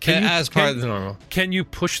 As part of the normal. Can you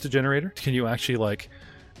push the generator? Can you actually like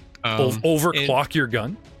Um, overclock your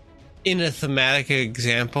gun? In a thematic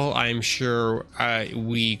example, I'm sure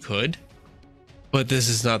we could, but this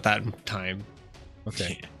is not that time.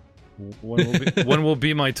 Okay. When will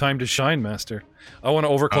be my time to shine, Master? I want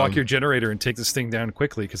to overclock your generator and take this thing down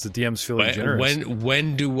quickly because the DM's feeling generous.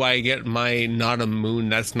 When do I get my not a moon?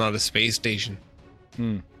 That's not a space station.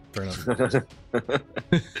 Fair enough.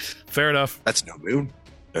 Fair enough. That's no moon.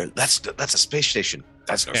 That's a space station.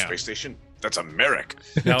 That's no Yeah. space station. That's a Merrick.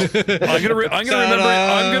 Now, I'm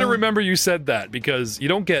gonna remember you said that because you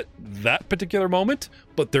don't get that particular moment,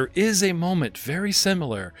 but there is a moment very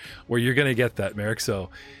similar where you're gonna get that, Merrick. So,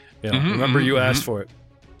 remember you asked for it.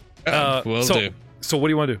 Will so, do. So, what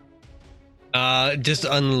do you want to do? Just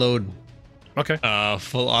unload. Okay.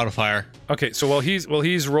 Full auto fire. Okay. So while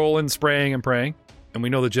he's rolling, spraying, and praying, and we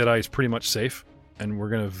know the Jedi is pretty much safe, and we're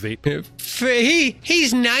gonna vape.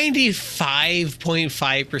 He's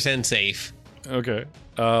 95.5% safe. Okay.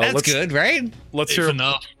 That's good, right? Let's If hear.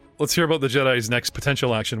 enough. Let's hear about the Jedi's next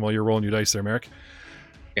potential action while you're rolling your dice there, Merrick.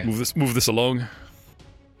 Yeah. Move this along.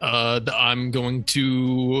 I'm going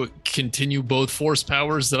to continue both force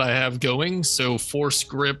powers that I have going. So force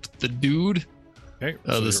grip the dude, Okay.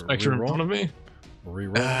 the spectre in front of me.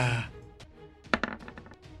 Reroll.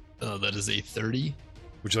 That is a 30.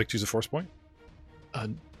 Would you like to use a force point?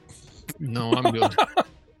 No, I'm good.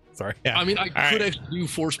 Sorry. Yeah. I mean, I All could right. actually do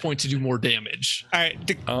force point to do more damage. All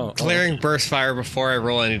right. Oh, Declaring burst fire before I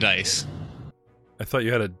roll any dice. I thought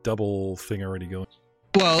you had a double thing already going.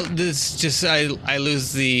 Well, this just I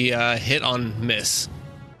lose the hit on miss,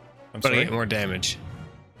 I'm but I sorry. get more damage.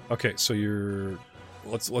 Okay, so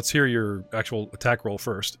let's hear your actual attack roll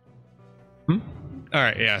first. All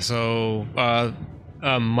right, yeah. So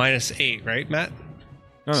 -8, right, Matt?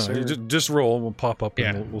 No, you just roll. We'll pop up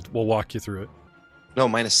and Yeah. we'll walk you through it. No,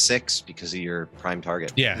 -6 because of your prime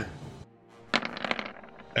target. Yeah. All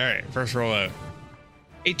right, first roll out.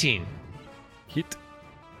 18. Hit.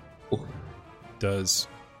 Does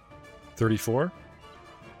 34?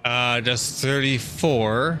 Does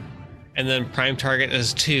 34, and then prime target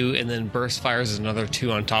is 2, and then burst fires is another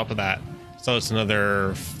 2 on top of that. So it's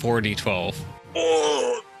another 4d12.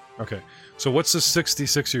 Okay. So what's the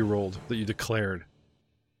 66 you rolled that you declared?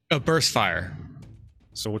 A burst fire.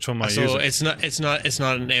 So which one am I So using? it's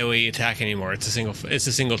not an AoE attack anymore. It's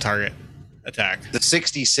a single target attack. The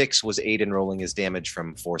 66 was Aiden rolling his damage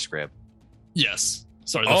from Force Grip. Yes.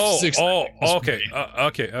 Sorry. The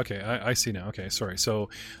Okay. Okay. I see now. Okay, sorry. So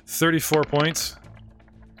 34 points.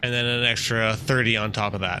 And then an extra 30 on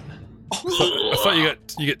top of that. I thought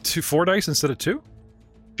you get 4 dice instead of 2?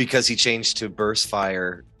 Because he changed to burst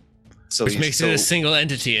fire. So Which makes it a single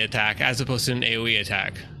entity attack as opposed to an AoE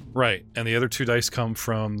attack. Right. And the other 2 dice come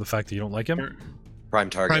from the fact that you don't like him? prime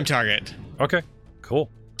target. Prime target. Okay.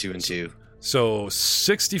 Cool. 2 and 2. So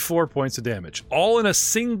 64 points of damage, all in a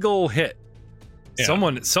single hit. Yeah.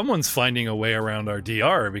 Someone's finding a way around our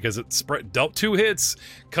DR because it dealt 2 hits,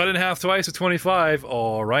 cut in half twice with 25.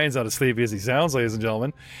 Oh, Ryan's not as sleepy as he sounds, ladies and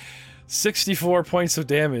gentlemen. 64 points of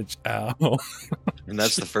damage. Ow. And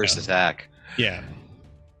that's the first attack. Yeah.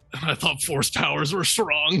 I thought force powers were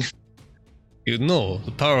strong. You know,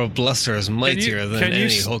 the power of Bluster is mightier than any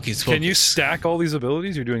hocus pocus. Can you stack all these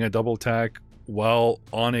abilities? You're doing a double attack while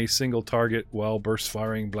on a single target while burst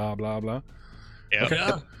firing, blah, blah, blah. Yeah. Okay.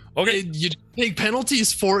 Yeah. Okay. You take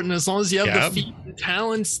penalties for it, and as long as you have Yep. the feat and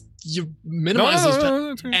talents, you minimize those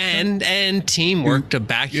penalties. And teamwork to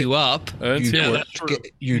back you up. You Yeah, don't that's true.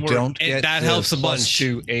 you Word. don't And get that the helps a plus bunch.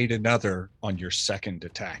 to aid another on your second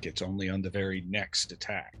attack. It's only on the very next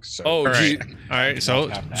attack. So Oh, All gee. right. All right.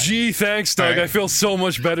 So Gee, thanks, Doug. All right. I feel so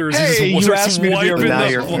much better. As Hey, he's you asked me to be a wiping Now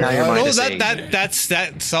the you're, floor. now you're no, minus 8.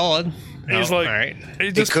 that's solid. He's No, like- all right. He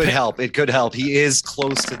It just could pa- help. It could help. He is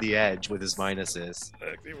close to the edge with his minuses.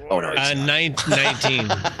 Oh, no. 19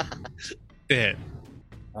 hit.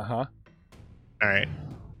 Uh-huh. All right.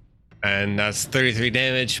 And that's 33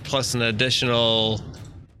 damage plus an additional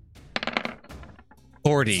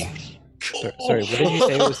 40. Sorry, what did you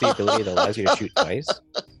say was the ability that allows you to shoot twice?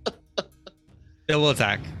 Double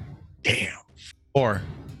attack. damn. 4.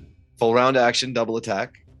 Full round action, double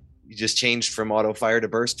attack. You just changed from auto fire to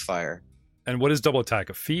burst fire. And what is double attack?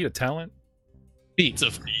 A feat, a talent, It's a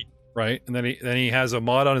feat. right? And then he has a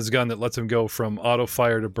mod on his gun that lets him go from auto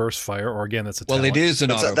fire to burst fire, or again, that's a Well, talent. it is an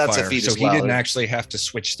That's a- auto that's a fire, feat so as he well. didn't actually have to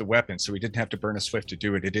switch the weapon, so he didn't have to burn a swift to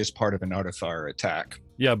do it. It is part of an auto fire attack.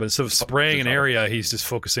 Yeah, but instead of spraying an area, he's just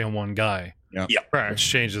focusing on one guy, Right. which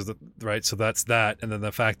changes the right. So that's that, and then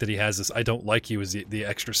the fact that he has this "I don't like you" is the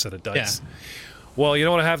extra set of dice. Well, you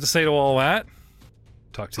know what I have to say to all that?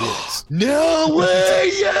 Talk to the X. No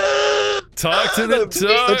way! Yeah! Talk to the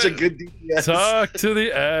Such a good DPS. Talk to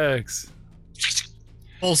the X.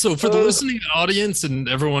 Also, for the listening audience and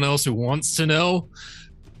everyone else who wants to know,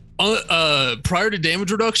 prior to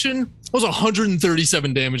damage reduction, it was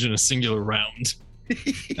 137 damage in a singular round.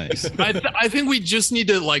 Nice. I think we just need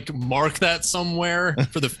to mark that somewhere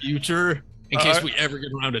for the future in case we ever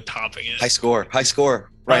get around to topping it. High score. High score.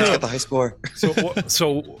 Ryan's got the high score.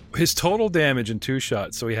 So his total damage in 2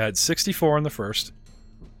 shots. So he had 64 in the first,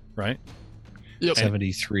 right? Yep.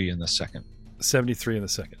 73 in the second. 73 in the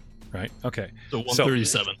second, right? Okay. So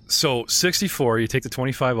 137. So 64, you take the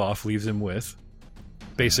 25 off, leaves him with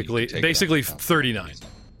basically 39.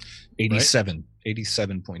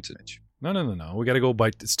 87 points of damage. No. We got to go by.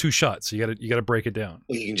 It's 2 shots. So you got to break it down.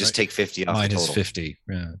 You can just take 50 off Mine the is total. 50.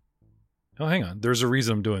 Yeah. Oh, hang on. There's a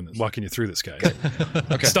reason I'm doing this. Walking you through this, guys.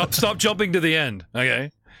 Okay. Stop jumping to the end.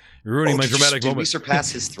 Okay. You're ruining my dramatic Did we moment.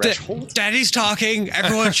 surpass his threshold? Daddy's talking.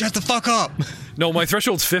 Everyone shut the fuck up. No, my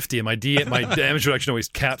threshold's 50, and my damage reduction always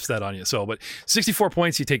caps that on you. So, but 64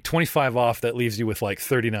 points, you take 25 off. That leaves you with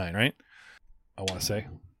 39, right? I want to say.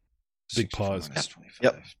 Big pause.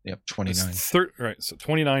 Yep. 29. Right, so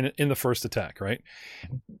 29 in the first attack, right?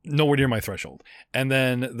 Nowhere near my threshold. And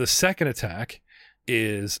then the second attack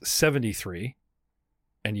is 73,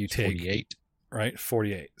 and you take 48. right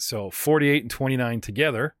 48. So 48 and 29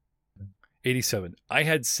 together, 87. I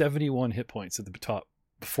had 71 hit points at the top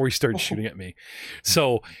before he started shooting at me.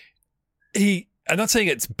 So I'm not saying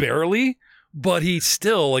it's barely, but he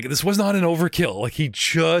still this was not an overkill. He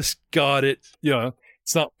just got it.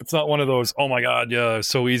 It's not one of those, oh my God, yeah,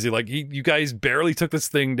 so easy. You guys barely took this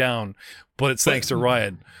thing down, but it's thanks to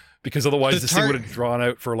Ryan. because otherwise The this thing would have drawn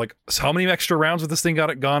out for like how many extra rounds with this thing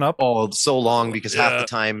gone up? Oh, so long because half the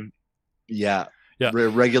time,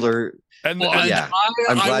 regular. And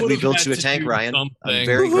I'm glad we built you a tank, Ryan. I'm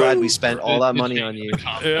very glad we spent all that money on you.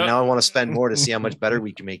 Yeah. Now I want to spend more to see how much better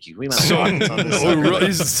we can make you. We might So have on this.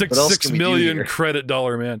 he's a $6 million credit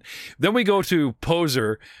dollar man. Then we go to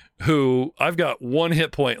Poser, who I've got 1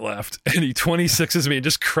 hit point left, and he 26s me and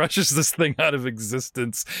just crushes this thing out of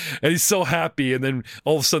existence. And he's so happy, and then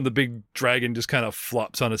all of a sudden the big dragon just kind of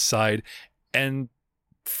flops on his side and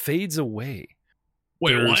fades away.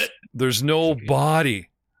 Wait, what? There's no body.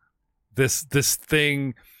 This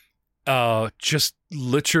thing just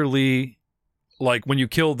literally, like when you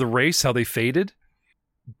killed the race, how they faded,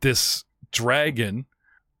 this dragon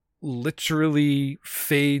literally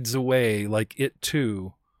fades away, like it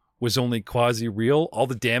too was only quasi-real. All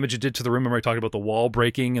the damage it did to the room, remember I talked about the wall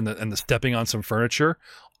breaking and the stepping on some furniture,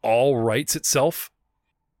 all rights itself.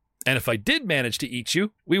 And if I did manage to eat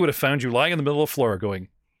you, we would have found you lying in the middle of the floor going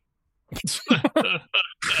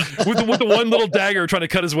with the one little dagger trying to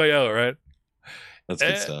cut his way out, right? That's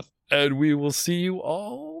good stuff. And we will see you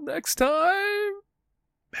all next time.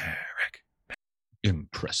 Merrick.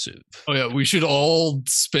 Impressive. Oh yeah, we should all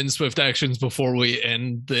spend swift actions before we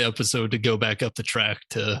end the episode to go back up the track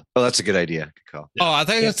to. Oh, that's a good idea. Good call. Oh, I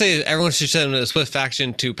thought you were going to say everyone should send a swift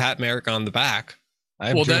action to pat Merrick on the back.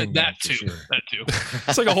 Well, that too. Sure. That too.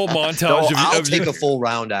 It's like a whole montage. No, of I'll take a full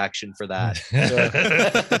round action for that.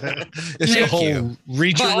 It's a whole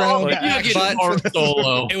reach around. But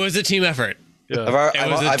solo. it was a team effort. Yeah.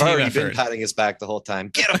 I've already been patting his back the whole time.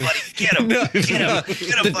 Get him, buddy. Get him. Get him.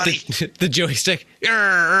 Get him, buddy. The joystick.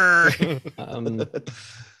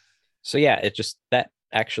 So yeah, it just that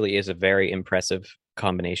actually is a very impressive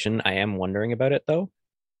combination. I am wondering about it though.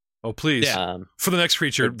 Oh, please. Yeah. For the next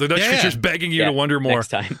creature. The next creature's begging you to wonder more. Next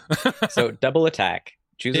time. So double attack.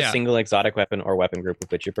 Choose a single exotic weapon or weapon group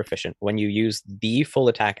with which you're proficient. When you use the full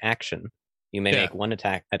attack action, you may make one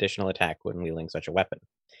additional attack when wielding such a weapon.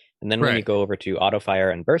 And then when you go over to auto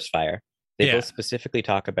fire and burst fire, they both specifically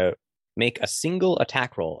talk about make a single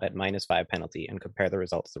attack roll at -5 penalty and compare the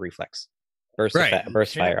results to reflex.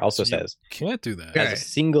 Burst fire also says can't do that. as a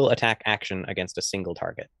single attack action against a single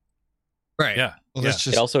target. Right. Yeah. Well, that's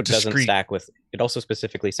just it also discreet. doesn't stack with. It also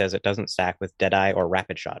specifically says it doesn't stack with Deadeye or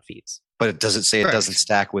Rapid Shot feats. But it doesn't say it doesn't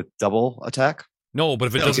stack with double attack? No, but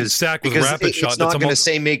if it doesn't stack with rapid shot, it's not going to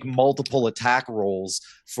say make multiple attack rolls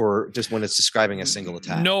for just when it's describing a single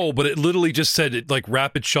attack. No, but it literally just said it like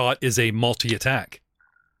rapid shot is a multi-attack.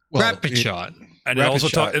 Well, rapid shot. And it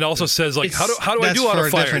also says like how do I do auto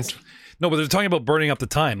fire? No, but they're talking about burning up the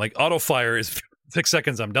time. Like auto fire is 6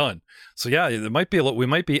 seconds, I'm done. So yeah, there might be we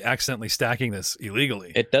might be accidentally stacking this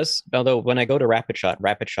illegally. It does, although when I go to rapid shot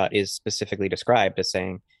is specifically described as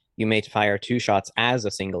saying you may fire 2 shots as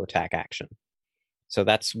a single attack action. So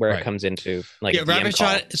that's where it comes into like rapid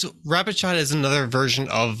shot. So rapid shot is another version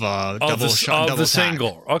of double shot, double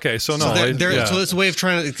single. Okay, so no, so it's a way of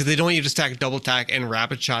trying to because they don't want you to stack double attack and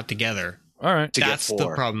rapid shot together. All right, that's the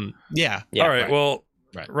problem. Yeah. All right. Well.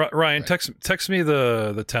 Ryan, text me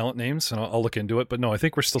the talent names and I'll look into it. But no, I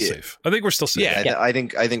think we're still safe. I think we're still safe. Yeah, I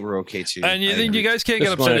think we're okay too. And you think you guys can't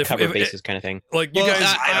get upset if bases kind of thing. Like you guys,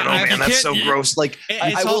 I don't know, man. That's so gross. Like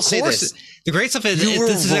I will say this: the great stuff is you were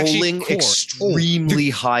this is rolling extremely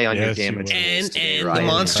high on your damage, and the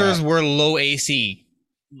monsters were low AC.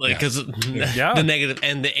 Like because the negative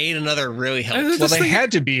and the 8 another really helped. Well, they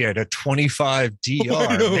had to be at a 25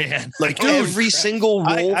 DR, man. Like every single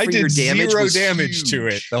roll I for did your damage 0 was damage huge. to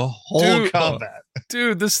it the whole combat.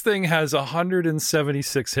 Dude, this thing has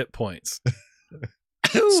 176 hit points.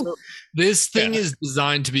 So this thing is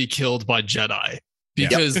designed to be killed by Jedi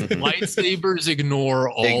because lightsabers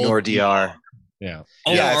ignore DR. Yeah.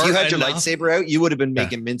 If you had your lightsaber out, you would have been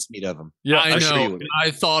making mincemeat of them. Yeah, I know. I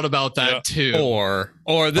thought about that too. Or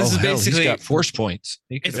this is basically he's got force points.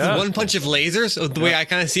 It's the one punch of lasers. So the way I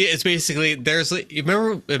kind of see it, it's basically there's like you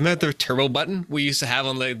remember the turbo button we used to have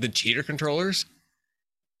on the cheater controllers.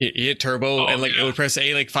 You hit turbo and it would press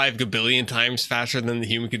A like 5 gabillion times faster than the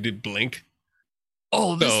human could do blink.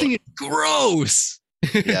 Oh, this thing is gross.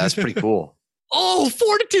 Yeah, that's pretty cool.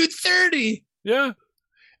 Fortitude 30. Yeah.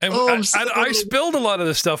 And I spilled a lot of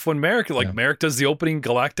this stuff when Merrick does the opening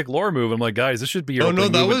galactic lore move. I'm like, guys, this should be your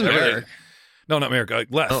opening that move was Merrick. No, not Merrick.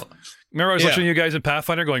 Les. Remember I was watching you guys in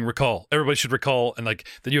Pathfinder going, recall. Everybody should recall. And then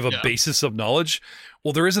you have a basis of knowledge.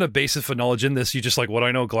 Well, there isn't a basis of knowledge in this. You just what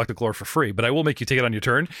I know galactic lore for free. But I will make you take it on your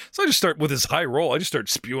turn. So I just start with his high roll. I just start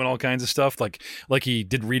spewing all kinds of stuff like he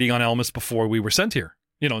did reading on Elmas before we were sent here.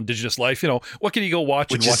 Indigenous life. What can you go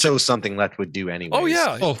watch? Which and watch is so something that would do anyway. Oh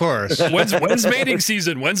yeah, Oh, of course. When's mating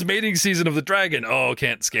season? When's mating season of the dragon? Oh,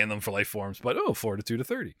 can't scan them for life forms, but fortitude of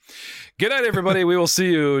 30. Good night, everybody. We will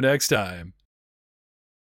see you next time.